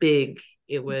was big.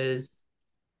 It was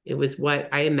what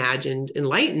I imagined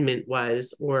enlightenment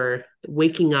was, or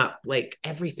waking up, like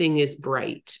everything is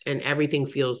bright and everything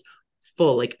feels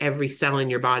full, like every cell in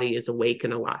your body is awake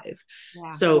and alive.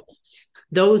 Yeah. So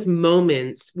those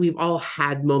moments, we've all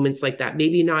had moments like that,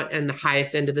 maybe not on the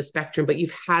highest end of the spectrum, but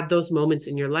you've had those moments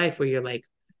in your life where you're like,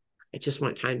 I just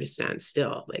want time to stand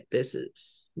still. Like this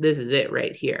is it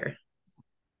right here.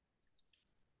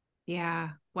 Yeah.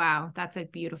 Wow. That's a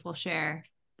beautiful share.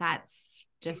 That's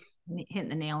just hitting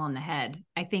the nail on the head.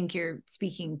 I think you're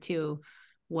speaking to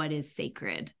what is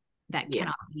sacred that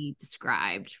cannot be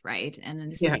described, right?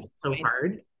 And this is so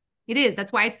hard. It is.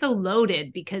 That's why it's so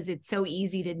loaded, because it's so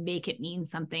easy to make it mean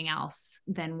something else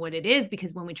than what it is.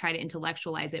 Because when we try to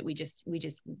intellectualize it, we just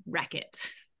wreck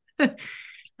it.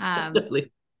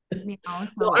 Totally. You know,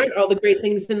 so Well, aren't all the great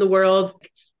things in the world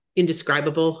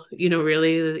indescribable?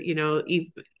 Really,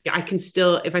 I can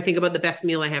still, if I think about the best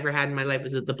meal I ever had in my life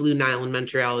was at the Blue Nile in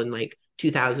Montreal in like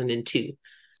 2002.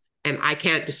 And I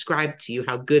can't describe to you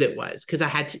how good it was, because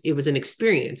it was an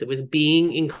experience. It was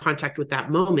being in contact with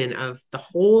that moment of the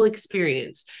whole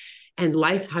experience. And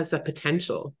life has the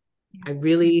potential. I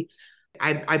believe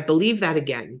that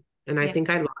again. And I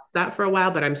think I lost that for a while,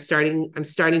 but I'm starting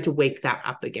to wake that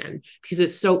up again, because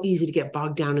it's so easy to get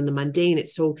bogged down in the mundane.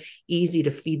 It's so easy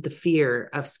to feed the fear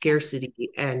of scarcity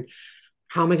and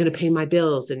how am I going to pay my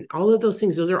bills and all of those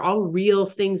things. Those are all real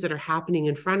things that are happening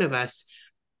in front of us.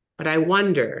 But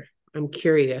I'm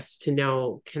curious to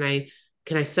know, can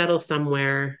I settle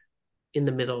somewhere in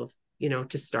the middle,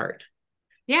 to start?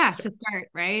 Yeah, to start,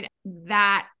 right?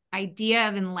 That idea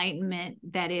of enlightenment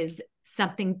that is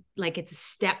something like it's a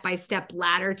step-by-step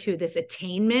ladder to this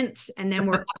attainment, and then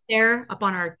we're up there, up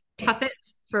on our tuffet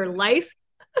for life.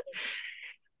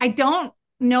 I don't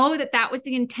know that was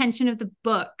the intention of the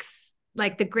books,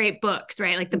 like the great books,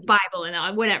 right? Like the Bible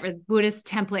and whatever, Buddhist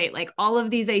template, like all of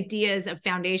these ideas of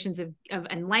foundations of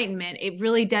enlightenment. It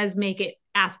really does make it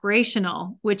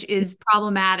aspirational, which is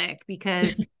problematic,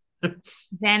 because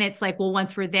then it's like, well,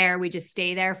 once we're there, we just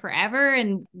stay there forever.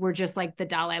 And we're just like the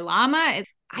Dalai Lama.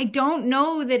 I don't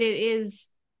know that it is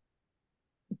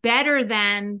better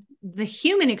than the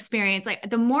human experience. Like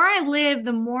the more I live,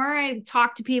 the more I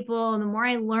talk to people, and the more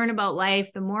I learn about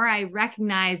life, the more I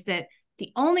recognize that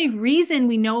the only reason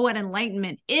we know what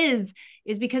enlightenment is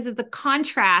because of the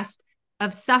contrast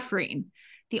of suffering.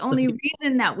 The only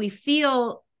reason that we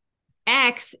feel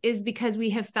X is because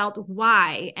we have felt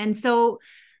Y. And so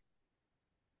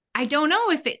I don't know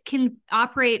if it can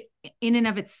operate in and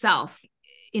of itself.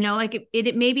 Like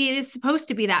maybe it is supposed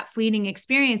to be that fleeting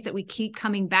experience that we keep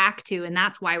coming back to. And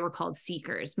that's why we're called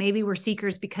seekers. Maybe we're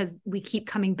seekers because we keep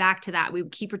coming back to that. We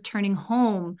keep returning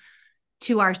home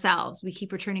to ourselves. We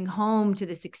keep returning home to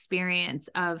this experience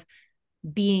of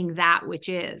being that which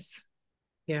is.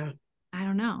 Yeah. I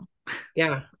don't know.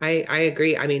 Yeah, I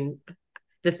agree. I mean,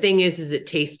 the thing is it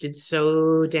tasted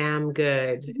so damn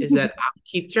good, is that I'll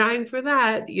keep trying for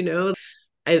that,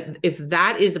 if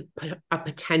that is a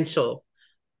potential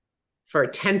for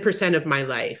 10% of my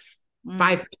life,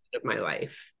 5% of my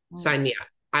life, sign me up.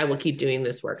 I will keep doing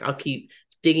this work. I'll keep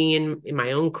digging in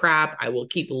my own crap. I will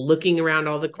keep looking around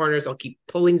all the corners. I'll keep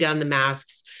pulling down the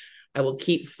masks. I will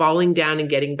keep falling down and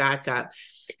getting back up.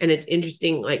 And it's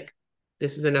interesting, like,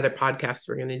 this is another podcast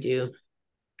we're going to do.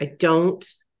 I don't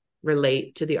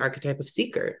relate to the archetype of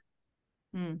seeker.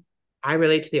 I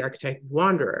relate to the archetype of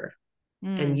wanderer.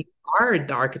 And you are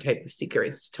the archetype of seeker.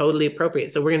 It's totally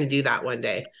appropriate. So we're going to do that one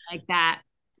day. Like that.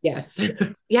 Yes.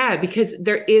 Yeah, because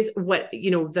there is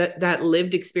that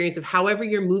lived experience of however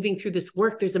you're moving through this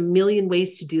work. There's a million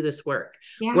ways to do this work.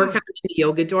 Yeah. We're kind of the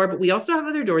yoga door, but we also have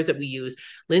other doors that we use.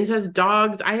 Linz has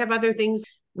dogs. I have other things.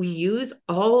 We use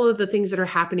all of the things that are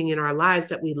happening in our lives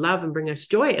that we love and bring us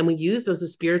joy. And we use those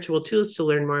as spiritual tools to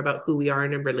learn more about who we are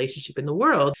in a relationship in the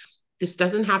world. This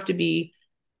doesn't have to be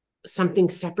something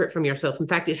separate from yourself. In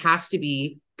fact, it has to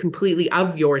be completely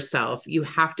of yourself. You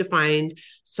have to find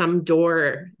some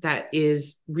door that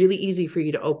is really easy for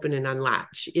you to open and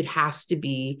unlatch. It has to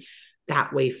be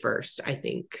that way first, I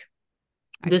think.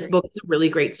 This book is a really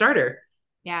great starter.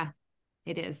 Yeah,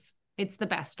 it is. It's the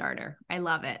best starter. I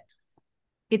love it.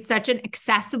 It's such an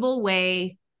accessible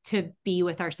way to be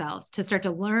with ourselves, to start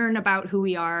to learn about who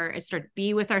we are, and start to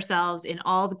be with ourselves in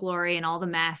all the glory and all the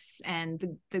mess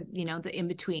and the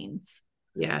in-betweens.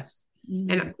 Yes.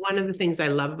 And one of the things I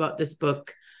love about this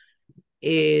book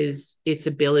is its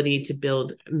ability to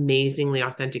build amazingly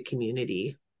authentic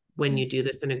community when you do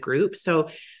this in a group. So,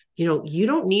 you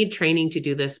don't need training to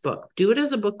do this book. Do it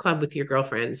as a book club with your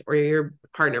girlfriends or your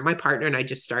partner. My partner and I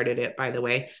just started it, by the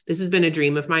way. This has been a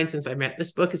dream of mine since I read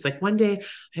this book. It's like, one day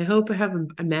I hope I have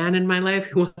a man in my life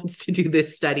who wants to do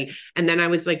this study. And then I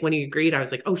was like, when he agreed, I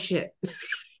was like, oh shit,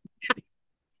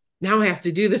 now I have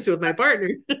to do this with my partner.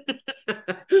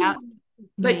 Yeah.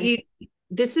 But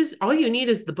this is all you need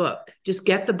is the book. Just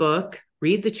get the book,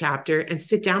 read the chapter, and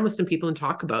sit down with some people and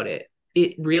talk about it.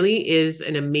 It really is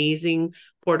an amazing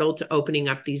portal to opening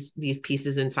up these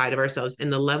pieces inside of ourselves.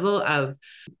 And the level of,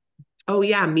 oh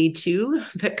yeah, me too,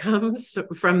 that comes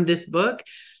from this book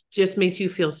just makes you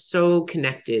feel so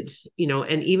connected,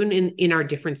 and even in our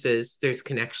differences, there's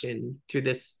connection through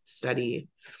this study.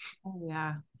 Oh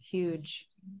yeah, huge.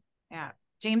 Yeah.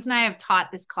 James and I have taught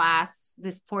this class,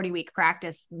 this 40-week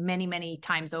practice many, many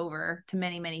times over to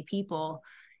many, many people,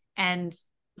 and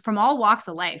from all walks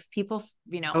of life, people,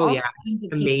 Oh all yeah, kinds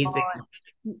of amazing.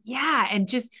 people. Yeah.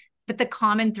 And but the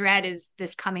common thread is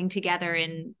this coming together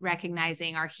in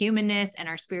recognizing our humanness and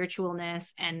our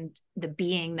spiritualness and the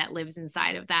being that lives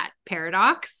inside of that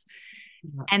paradox.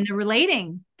 Yeah. And the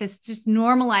relating, this just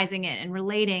normalizing it and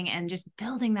relating and just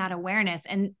building that awareness.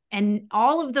 And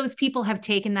all of those people have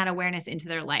taken that awareness into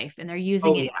their life and they're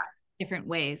using it in different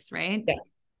ways, right? Yeah.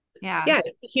 Yeah. Yeah.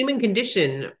 The human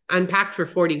condition unpacked for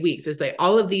 40 weeks is like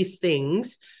all of these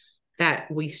things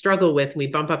that we struggle with, we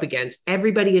bump up against.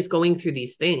 Everybody is going through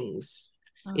these things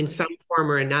in some form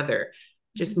or another.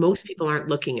 Just most people aren't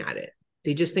looking at it.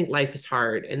 They just think life is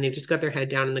hard and they've just got their head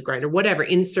down in the grind or whatever,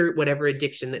 insert whatever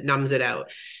addiction that numbs it out.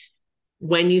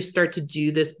 When you start to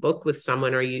do this book with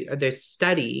someone or this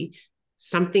study,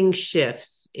 something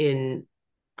shifts in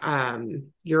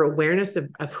your awareness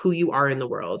of who you are in the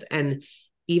world. And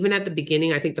even at the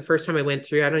beginning, I think the first time I went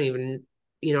through, I don't even,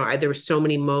 there were so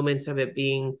many moments of it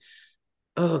being,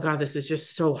 oh God, this is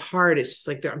just so hard. It's just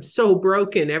like, I'm so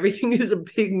broken. Everything is a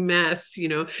big mess.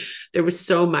 There was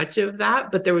so much of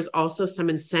that, but there was also some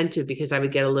incentive because I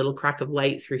would get a little crack of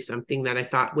light through something that I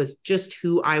thought was just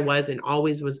who I was and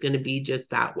always was going to be just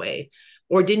that way,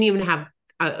 or didn't even have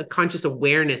a conscious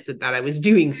awareness that I was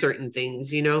doing certain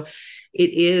things. It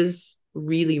is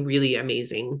really, really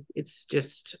amazing. It's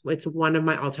one of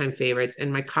my all-time favorites,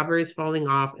 and my cover is falling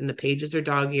off and the pages are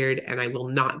dog-eared and I will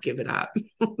not give it up.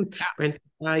 Brent's,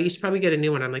 you should probably get a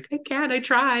new one. I'm like, I can't, I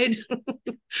tried.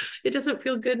 It doesn't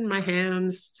feel good in my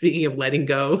hands. Speaking of letting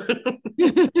go.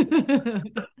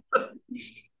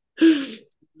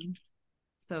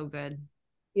 So good.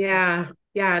 Yeah.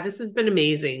 This has been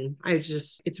amazing.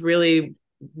 It's really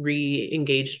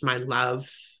re-engaged my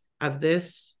love of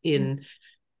this in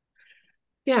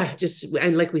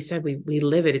and like we said, we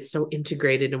live it. It's so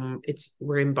integrated and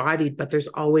we're embodied, but there's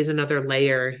always another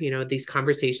layer. These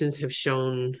conversations have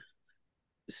shown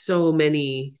so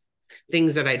many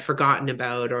things that I'd forgotten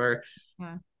about or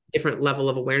different level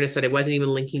of awareness that I wasn't even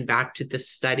linking back to this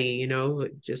study,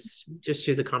 just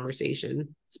through the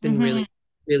conversation. It's been really,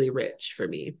 really rich for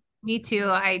me. Me too.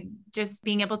 I just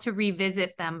being able to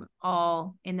revisit them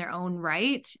all in their own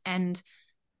right and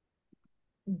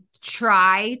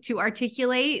try to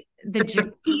articulate the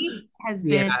journey has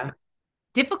been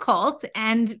difficult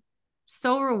and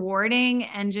so rewarding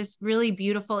and just really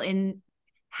beautiful in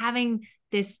having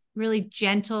this really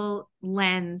gentle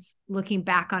lens looking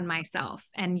back on myself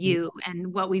and you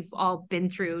and what we've all been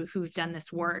through who've done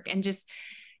this work and just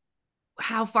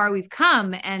how far we've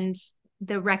come and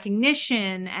the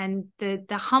recognition and the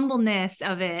humbleness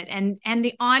of it and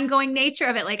the ongoing nature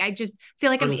of it. Like, I just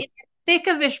feel like I'm in thick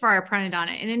of Ishvara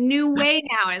Pranidhana in a new way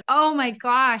now. Is oh my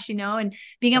gosh, and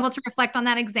being able to reflect on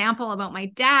that example about my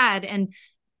dad and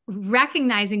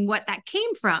recognizing what that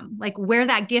came from, like where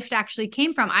that gift actually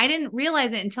came from. I didn't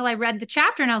realize it until I read the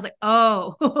chapter and I was like,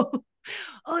 oh,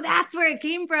 that's where it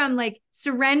came from. Like,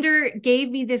 surrender gave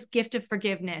me this gift of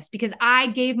forgiveness because I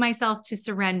gave myself to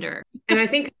surrender. And I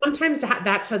think sometimes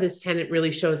that's how this tenet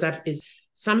really shows up is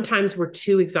sometimes we're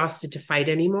too exhausted to fight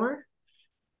anymore.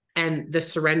 And the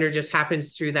surrender just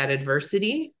happens through that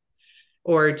adversity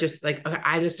or just like, okay,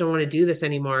 I just don't want to do this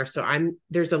anymore. So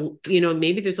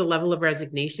maybe there's a level of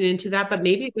resignation into that, but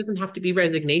maybe it doesn't have to be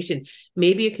resignation.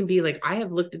 Maybe it can be like, I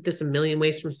have looked at this a million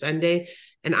ways from Sunday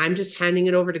and I'm just handing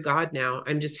it over to God now.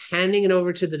 I'm just handing it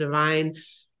over to the divine.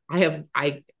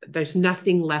 There's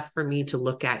nothing left for me to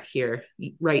look at here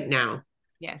right now.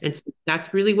 Yes. And so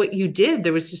that's really what you did.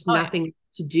 There was just nothing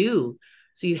to do.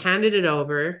 So you handed it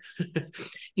over.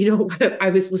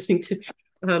 I was listening to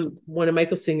one of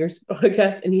Michael Singer's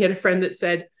podcasts, and he had a friend that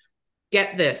said,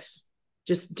 get this,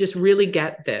 just really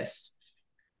get this.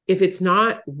 If it's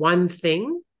not one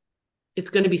thing, it's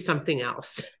going to be something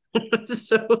else. That's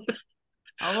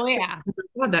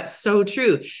so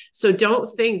true. So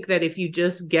don't think that if you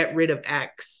just get rid of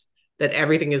X, that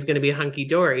everything is going to be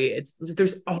hunky-dory.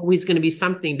 There's always going to be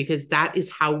something because that is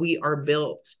how we are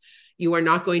built. You are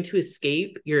not going to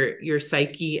escape your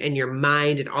psyche and your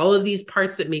mind and all of these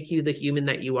parts that make you the human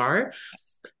that you are.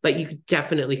 but you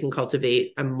definitely can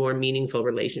cultivate a more meaningful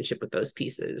relationship with those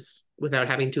pieces without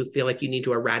having to feel like you need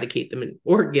to eradicate them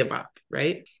or give up,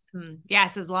 right?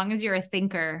 Yes, as long as you're a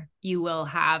thinker, you will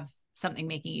have something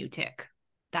making you tick.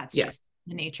 That's just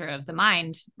the nature of the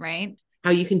mind, right? How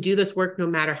you can do this work no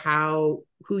matter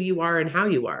who you are and how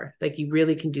you are. Like, you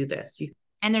really can do this.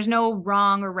 And there's no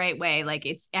wrong or right way. Like,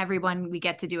 it's everyone, we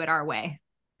get to do it our way.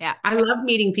 Yeah. I love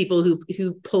meeting people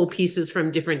who pull pieces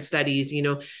from different studies,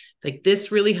 like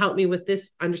this really helped me with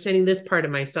this, understanding this part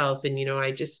of myself. And,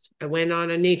 I went on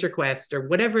a nature quest or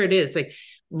whatever it is, like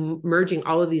merging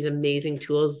all of these amazing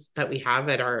tools that we have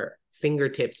at our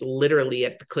fingertips, literally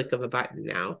at the click of a button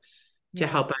now, to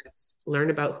help us learn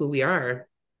about who we are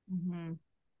and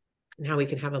how we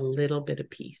can have a little bit of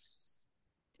peace.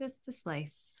 Just a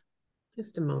slice.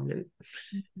 Just a moment.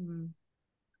 Mm-hmm.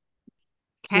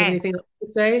 Do you have anything else to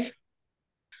say?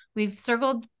 We've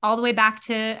circled all the way back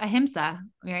to ahimsa,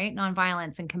 right?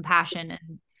 Nonviolence and compassion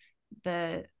and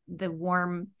the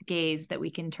warm gaze that we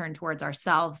can turn towards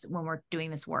ourselves when we're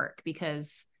doing this work,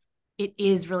 because it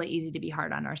is really easy to be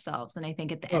hard on ourselves. And I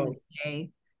think at the end of the day,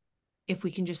 if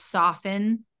we can just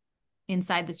soften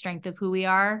inside the strength of who we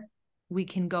are, we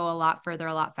can go a lot further,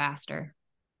 a lot faster.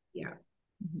 Yeah.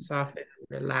 Soften,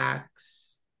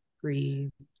 relax,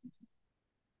 breathe,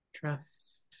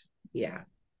 trust. Yeah,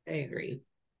 I agree.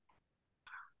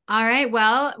 All right.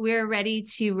 Well, we're ready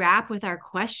to wrap with our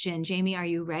question. Jamie, are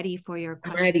you ready for your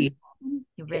question? I'm ready.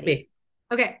 You're ready.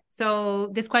 Okay. So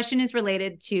this question is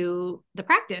related to the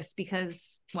practice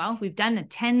because, well, we've done a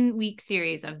 10-week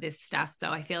series of this stuff.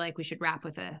 So I feel like we should wrap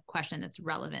with a question that's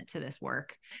relevant to this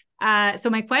work. So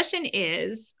my question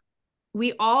is,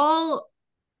 we all,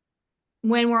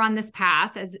 when we're on this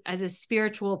path as a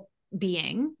spiritual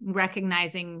being,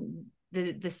 recognizing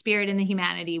the spirit and the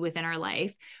humanity within our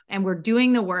life, and we're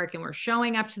doing the work and we're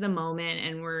showing up to the moment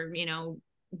and we're,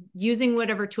 using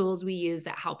whatever tools we use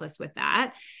that help us with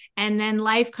that. And then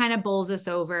life kind of bowls us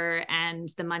over and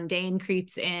the mundane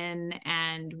creeps in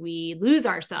and we lose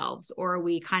ourselves, or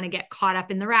we kind of get caught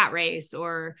up in the rat race,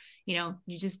 or, you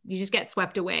just get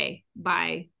swept away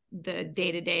by the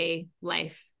day-to-day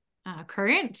life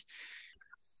current.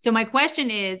 So my question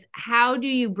is, how do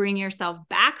you bring yourself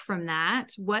back from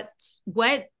that? What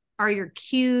are your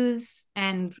cues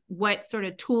and what sort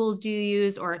of tools do you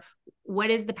use, or what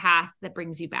is the path that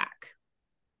brings you back?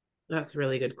 That's a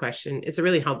really good question. It's a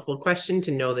really helpful question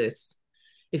to know this.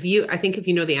 I think if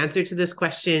you know the answer to this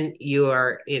question, you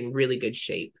are in really good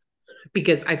shape,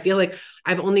 because I feel like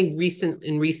I've only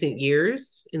in recent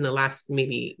years, in the last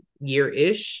maybe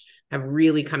year-ish, have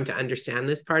really come to understand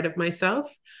this part of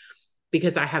myself,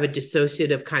 because I have a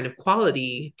dissociative kind of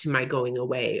quality to my going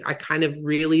away. I kind of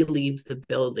really leave the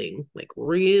building,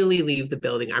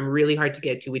 I'm really hard to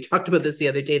get to. We talked about this the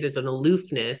other day. There's an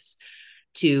aloofness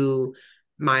to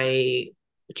my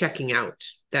checking out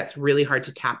that's really hard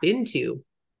to tap into.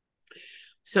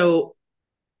 So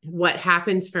what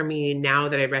happens for me now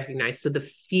that I recognize, so the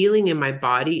feeling in my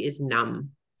body is numb.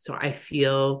 So I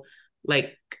feel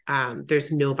like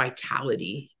there's no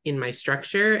vitality in my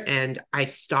structure, and I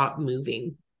stop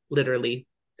moving, literally.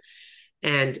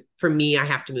 And for me, I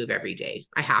have to move every day.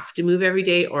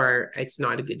 Or it's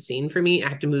not a good scene for me. I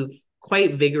have to move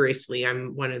quite vigorously.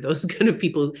 I'm one of those kind of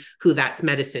people who that's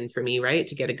medicine for me, right?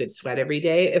 To get a good sweat every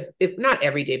day. If not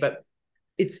every day, but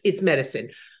it's medicine.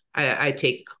 I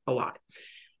take a lot.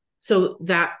 So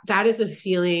that is a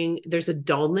feeling. There's a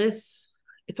dullness.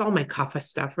 It's all my kapha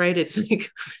stuff, right? It's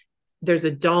like there's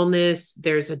a dullness,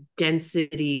 there's a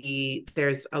density,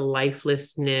 there's a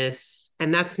lifelessness.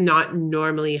 And that's not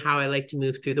normally how I like to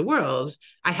move through the world.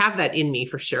 I have that in me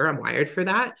for sure. I'm wired for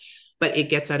that, but it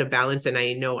gets out of balance. And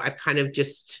I know I've kind of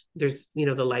just, there's, the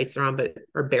lights are on, but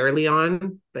are barely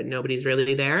on, but nobody's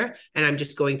really there. And I'm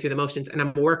just going through the motions, and I'm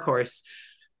a workhorse.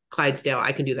 Clydesdale,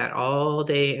 I can do that all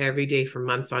day, every day for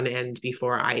months on end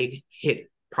before I hit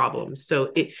problems.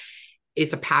 So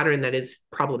it's a pattern that is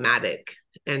problematic.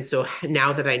 And so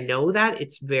now that I know that,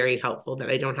 it's very helpful that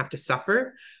I don't have to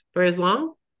suffer for as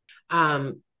long.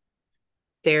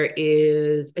 There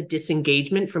is a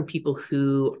disengagement from people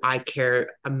who I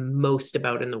care most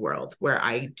about in the world, where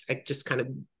I just kind of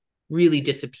really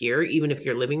disappear. Even if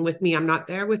you're living with me, I'm not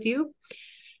there with you.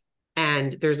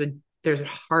 And there's a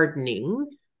hardening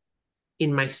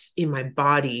in my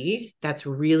body that's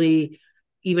really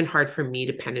even hard for me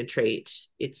to penetrate.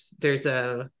 There's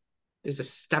a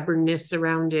stubbornness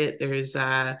around it. There's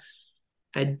a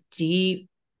deep,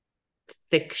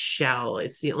 thick shell.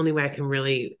 It's the only way I can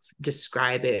really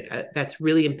describe it. That's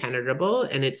really impenetrable,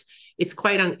 and it's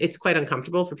quite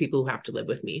uncomfortable for people who have to live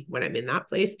with me when I'm in that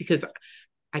place, because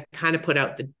I kind of put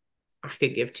out I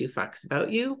could give two fucks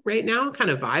about you right now kind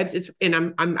of vibes.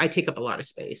 I take up a lot of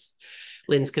space.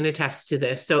 Lynn's can attest to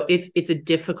this. So it's a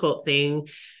difficult thing.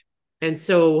 And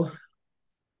so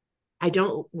I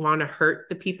don't want to hurt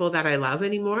the people that I love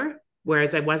anymore.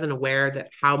 Whereas I wasn't aware that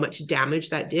how much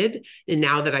damage that did. And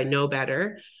now that I know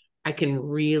better, I can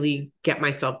really get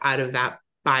myself out of that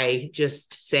by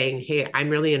just saying, hey, I'm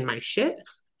really in my shit.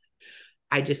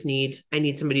 I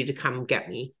need somebody to come get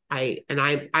me.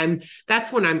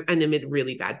 That's when I'm in a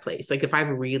really bad place. Like if I've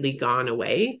really gone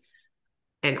away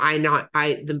and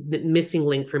the missing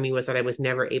link for me was that I was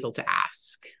never able to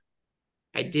ask.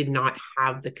 I did not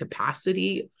have the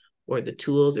capacity or the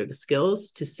tools or the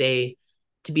skills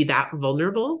to be that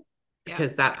vulnerable,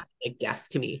 because that's like death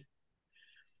to me.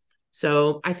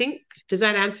 So I think, does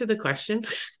that answer the question?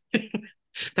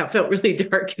 That felt really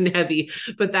dark and heavy,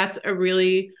 but that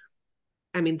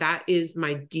is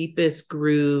my deepest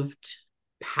grooved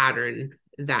pattern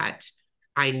that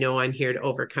I know I'm here to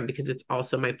overcome, because it's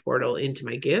also my portal into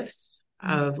my gifts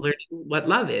of learning what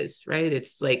love is, right?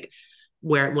 It's like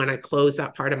when I close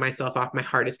that part of myself off, my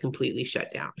heart is completely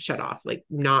shut off, like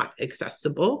not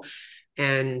accessible.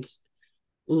 And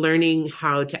learning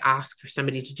how to ask for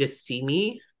somebody to just see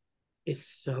me is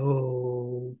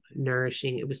so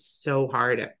nourishing. It was so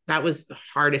hard. That was the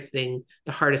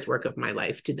hardest work of my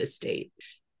life to this date.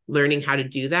 Learning how to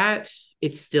do that,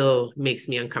 it still makes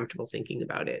me uncomfortable thinking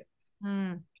about it.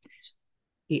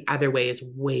 The other way is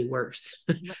way worse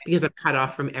because I'm cut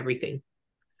off from everything.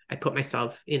 I put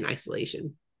myself in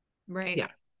isolation. Right. Yeah.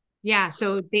 Yeah.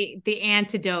 So the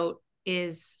antidote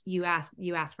is you ask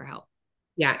for help.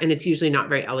 Yeah. And it's usually not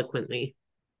very eloquently.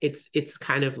 It's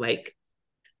kind of like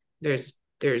there's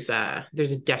a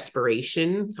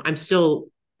desperation. I'm still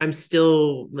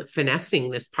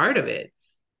finessing this part of it,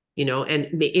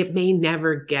 and it may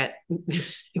never get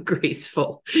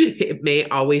graceful. It may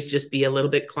always just be a little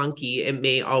bit clunky. It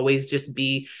may always just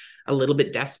be a little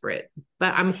bit desperate,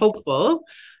 but I'm hopeful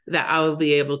that I'll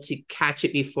be able to catch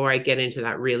it before I get into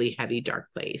that really heavy, dark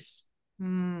place.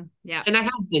 Yeah. And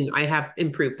I have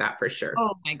improved that for sure.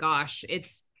 Oh my gosh.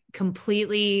 It's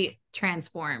completely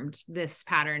transformed this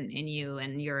pattern in you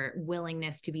and your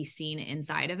willingness to be seen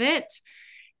inside of it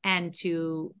and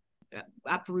to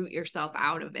uproot yourself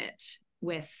out of it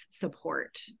with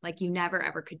support. Like you never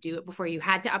ever could do it before. You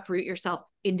had to uproot yourself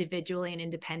individually and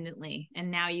independently,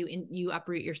 and now you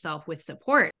uproot yourself with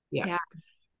support. Yeah.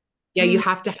 You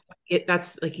have to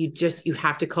that's like you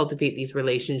have to cultivate these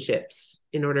relationships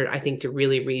in order, I think, to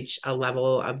really reach a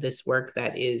level of this work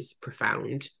that is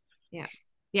profound.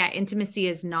 Yeah, intimacy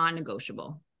is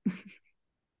non-negotiable.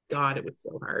 God, it was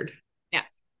so hard. Yeah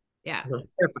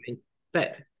Terrifying,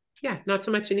 but yeah, not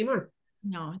so much anymore.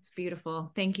 No, it's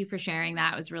beautiful. Thank you for sharing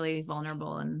that. It was really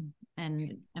vulnerable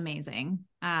and amazing.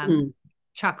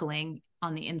 Chuckling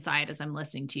on the inside as I'm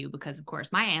listening to you, because of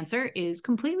course my answer is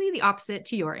completely the opposite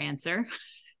to your answer.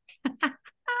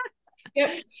 Yep.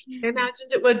 I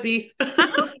imagined it would be.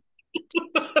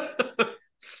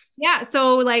 Yeah.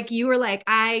 So like you were like,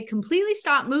 I completely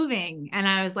stopped moving. And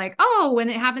I was like, oh, when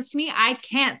it happens to me, I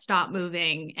can't stop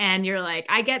moving. And you're like,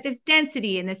 I get this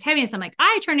density and this heaviness. I'm like,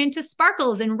 I turn into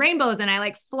sparkles and rainbows and I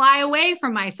like fly away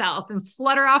from myself and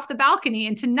flutter off the balcony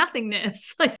into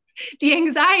nothingness. Like the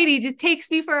anxiety just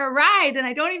takes me for a ride and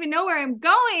I don't even know where I'm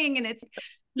going. And it's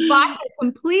body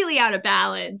completely out of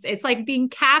balance. It's like being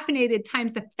caffeinated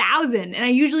times 1,000. And I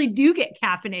usually do get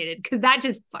caffeinated because that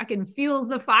just fucking fuels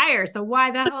the fire. So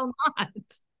why the hell not?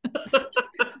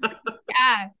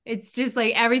 Yeah. It's just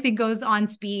like everything goes on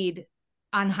speed,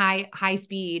 on high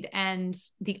speed. And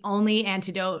the only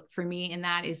antidote for me in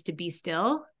that is to be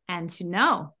still and to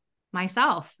know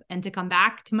myself and to come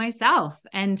back to myself.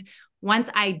 And once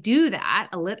I do that,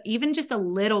 even just a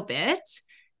little bit,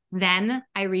 then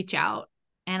I reach out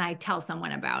and I tell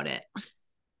someone about it.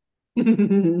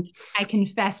 I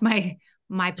confess my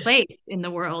place in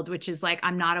the world, which is like,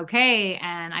 I'm not okay.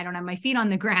 And I don't have my feet on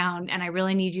the ground. And I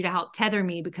really need you to help tether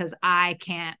me because I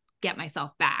can't get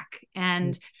myself back.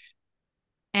 And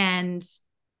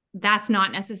that's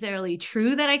not necessarily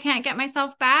true that I can't get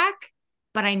myself back,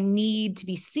 but I need to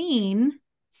be seen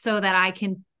so that I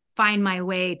can find my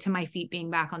way to my feet being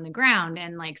back on the ground,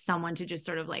 and like someone to just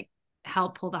sort of like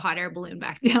help pull the hot air balloon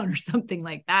back down or something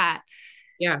like that.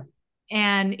 Yeah.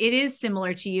 And it is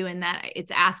similar to you in that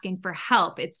it's asking for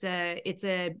help. It's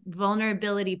a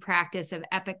vulnerability practice of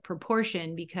epic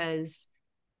proportion, because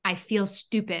I feel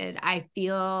stupid. I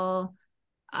feel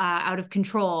out of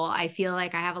control. I feel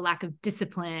like I have a lack of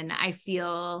discipline. I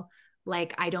feel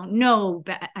like I don't know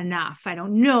enough. I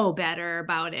don't know better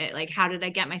about it. Like, how did I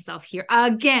get myself here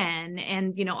again?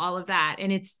 And, all of that.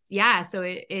 And it's, so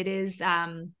it is,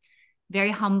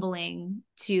 very humbling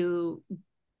to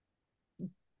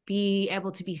be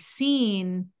able to be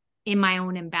seen in my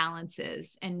own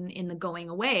imbalances and in the going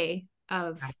away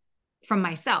of from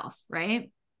myself.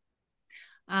 Right.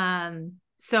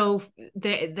 So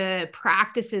the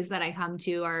practices that I come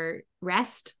to are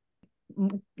rest.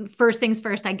 First things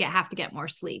first, I have to get more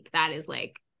sleep. That is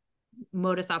like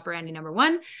modus operandi number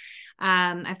one.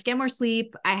 I have to get more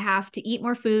sleep. I have to eat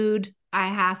more food. I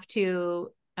have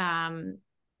to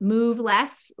move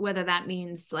less, whether that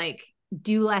means like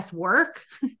do less work.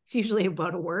 It's usually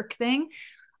about a work thing,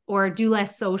 or do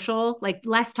less social, like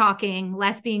less talking,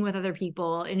 less being with other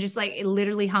people, and just like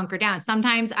literally hunker down.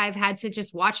 Sometimes I've had to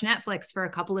just watch Netflix for a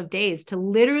couple of days to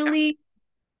literally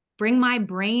bring my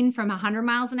brain from 100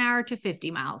 miles an hour to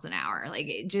 50 miles an hour. Like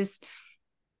it just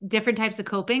different types of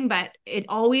coping, but it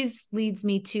always leads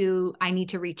me to, I need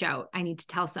to reach out. I need to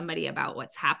tell somebody about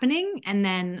what's happening. And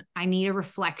then I need a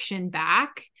reflection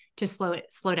back to slow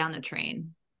down the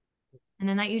train. And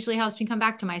then that usually helps me come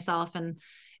back to myself and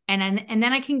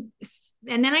then I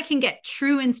can get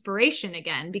true inspiration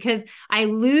again, because I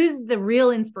lose the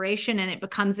real inspiration and it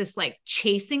becomes this like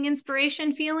chasing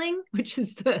inspiration feeling, which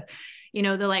is the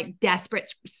like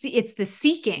desperate, it's the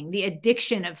seeking, the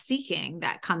addiction of seeking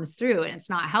that comes through, and it's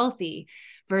not healthy,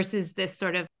 versus this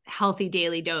sort of healthy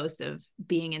daily dose of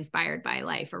being inspired by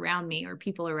life around me or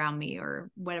people around me or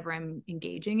whatever I'm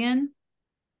engaging in.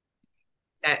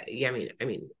 I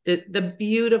mean, the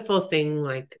beautiful thing,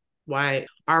 like why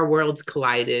our worlds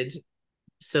collided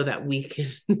so that we can,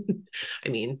 I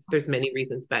mean, there's many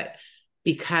reasons, but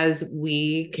because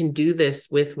we can do this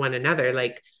with one another,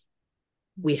 like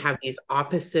we have these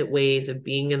opposite ways of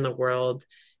being in the world.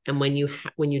 And when you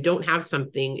don't have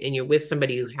something and you're with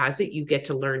somebody who has it, you get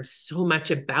to learn so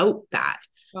much about that.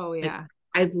 Oh yeah. Like,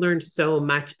 I've learned so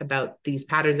much about these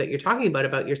patterns that you're talking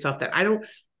about yourself, that I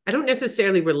don't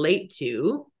necessarily relate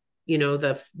to,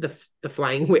 the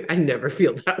flying way. I never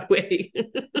feel that way.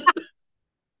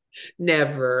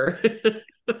 Never.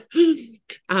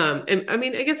 And I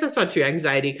mean, I guess that's not true.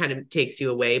 Anxiety kind of takes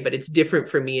you away, but it's different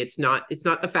for me. It's not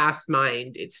the fast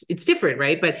mind. It's different,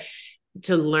 right? But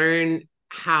to learn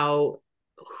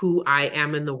who I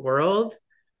am in the world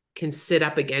can sit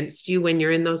up against you when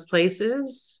you're in those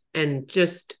places, and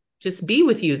just be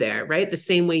with you there, right? The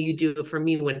same way you do for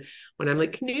me when I'm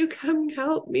like, can you come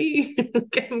help me?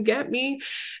 Come get me?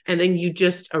 And then you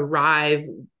just arrive,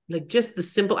 like just the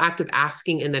simple act of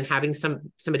asking and then having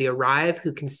somebody arrive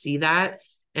who can see that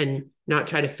and not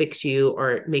try to fix you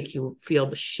or make you feel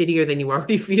shittier than you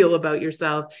already feel about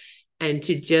yourself, and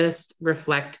to just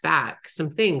reflect back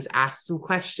some things, ask some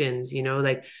questions,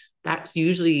 like that's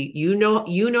usually,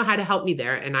 how to help me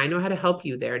there, and I know how to help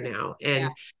you there now. And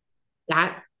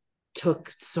that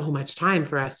took so much time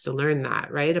for us to learn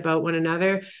that, right, about one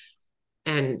another.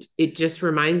 And it just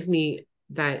reminds me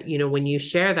that, when you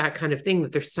share that kind of thing,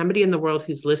 that there's somebody in the world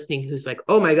who's listening, who's like,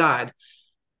 oh my God,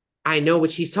 I know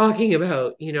what she's talking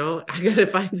about. I got to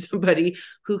find somebody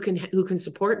who can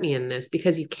support me in this,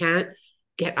 because you can't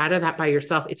get out of that by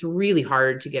yourself. It's really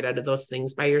hard to get out of those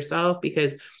things by yourself,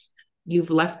 because you've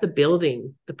left the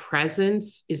building. The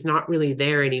presence is not really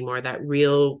there anymore, that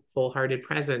real wholehearted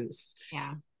presence.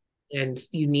 Yeah. And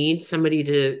you need somebody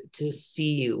to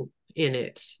see you in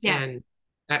it. Yes. And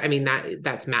I mean,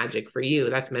 that's magic for you.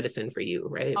 That's medicine for you,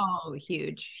 right? Oh,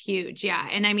 huge. Yeah.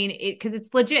 And I mean, cause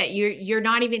it's legit. You're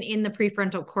not even in the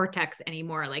prefrontal cortex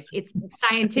anymore. Like it's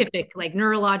scientific, like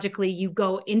neurologically, you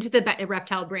go into the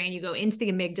reptile brain, you go into the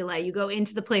amygdala, you go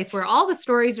into the place where all the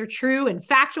stories are true and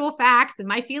factual facts, and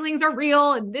my feelings are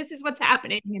real, and this is what's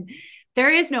happening. And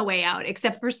there is no way out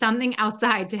except for something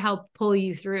outside to help pull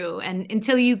you through. And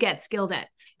until you get skilled at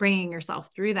bringing yourself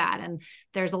through that. And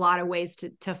there's a lot of ways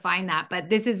to find that. But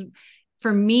this is,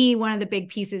 for me, one of the big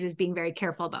pieces is being very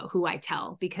careful about who I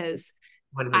tell, because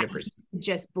 100%. I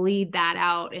just bleed that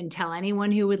out and tell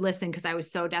anyone who would listen, because I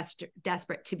was so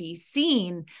desperate to be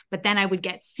seen. But then I would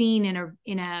get seen in a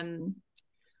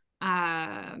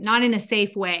not in a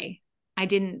safe way. I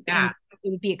didn't. Yeah. It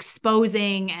would be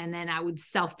exposing, and then I would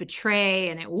self-betray,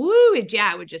 and it would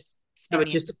just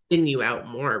spin you out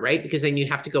more, right? Because then you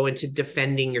have to go into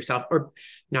defending yourself or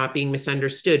not being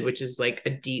misunderstood, which is like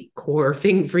a deep core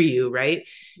thing for you, right?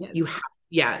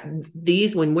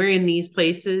 Yes. When we're in these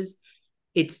places,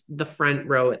 it's the front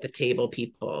row at the table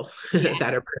people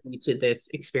that are privy to this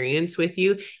experience with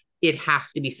you. It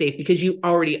has to be safe, because you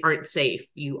already aren't safe.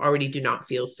 You already do not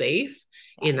feel safe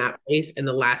in that place. And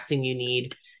the last thing you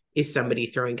need is somebody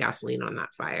throwing gasoline on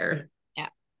that fire.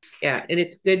 Yeah. And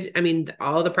it's good. I mean,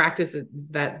 all the practices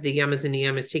that the yamas and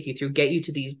niyamas take you through get you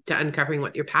to uncovering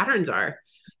what your patterns are,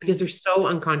 because they're so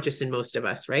unconscious in most of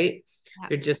us, right?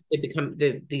 They become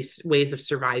these ways of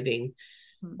surviving.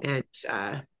 Mm-hmm.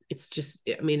 And it's just,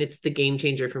 I mean, it's the game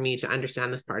changer for me to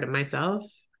understand this part of myself.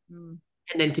 Mm.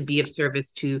 And then to be of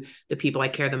service to the people I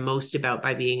care the most about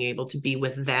by being able to be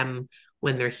with them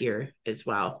when they're here as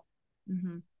well.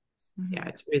 Mm-hmm. Mm-hmm. Yeah,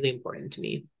 it's really important to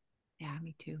me. Yeah,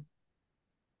 me too.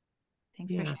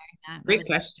 Thanks for sharing that. Great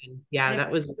question. Yeah,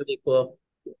 that was really cool.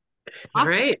 Awesome. All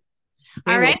right.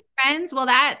 All right, friends. Well,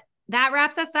 that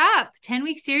wraps us up.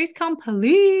 10-week series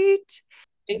complete.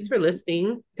 Thanks for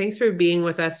listening. Thanks for being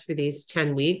with us for these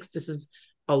 10 weeks. This is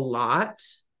a lot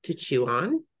to chew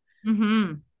on.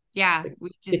 Mm-hmm. Yeah.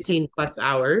 We just 15 plus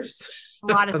hours. A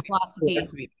lot of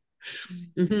philosophy.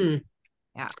 Mm-hmm.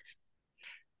 Yeah.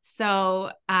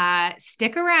 So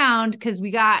stick around because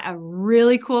we got a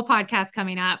really cool podcast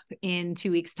coming up in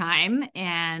 2 weeks' time,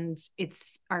 and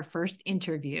it's our first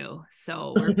interview.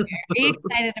 So we're very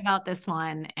excited about this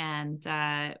one. And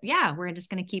we're just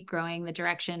going to keep growing the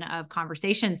direction of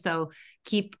conversation. So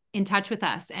keep in touch with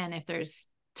us. And if there's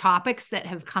topics that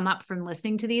have come up from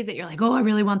listening to these that you're like, oh, I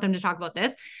really want them to talk about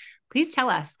this, please tell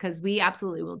us because we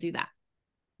absolutely will do that.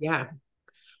 Yeah.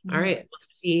 All right. We'll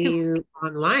see you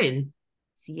online.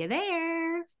 See you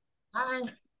there. Bye.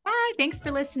 Bye. Thanks for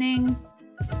listening.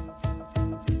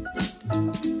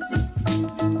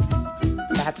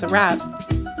 That's a wrap.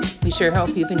 We sure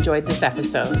hope you've enjoyed this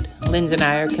episode. Linz and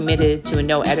I are committed to a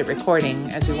no-edit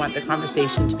recording as we want the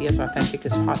conversation to be as authentic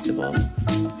as possible.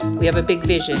 We have a big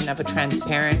vision of a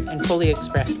transparent and fully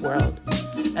expressed world,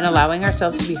 and allowing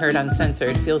ourselves to be heard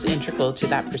uncensored feels integral to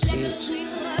that pursuit.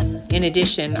 In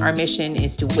addition, our mission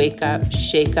is to wake up,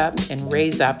 shake up, and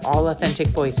raise up all authentic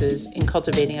voices in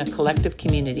cultivating a collective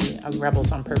community of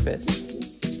rebels on purpose.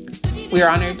 We are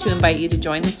honored to invite you to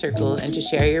join the circle and to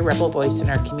share your rebel voice in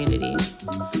our community.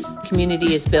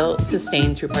 Community is built,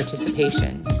 sustained through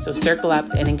participation, so circle up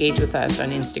and engage with us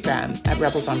on Instagram at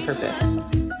Rebels on Purpose.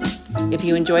 If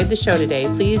you enjoyed the show today,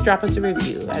 please drop us a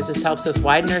review as this helps us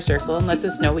widen our circle and lets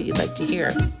us know what you'd like to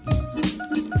hear.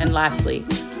 And lastly,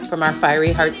 from our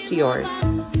fiery hearts to yours,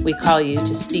 we call you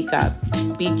to speak up,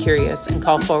 be curious, and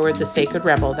call forward the sacred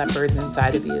rebel that burns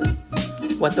inside of you.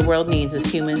 What the world needs is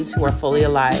humans who are fully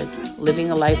alive, living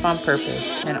a life on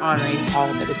purpose, and honoring all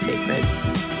that is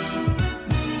sacred.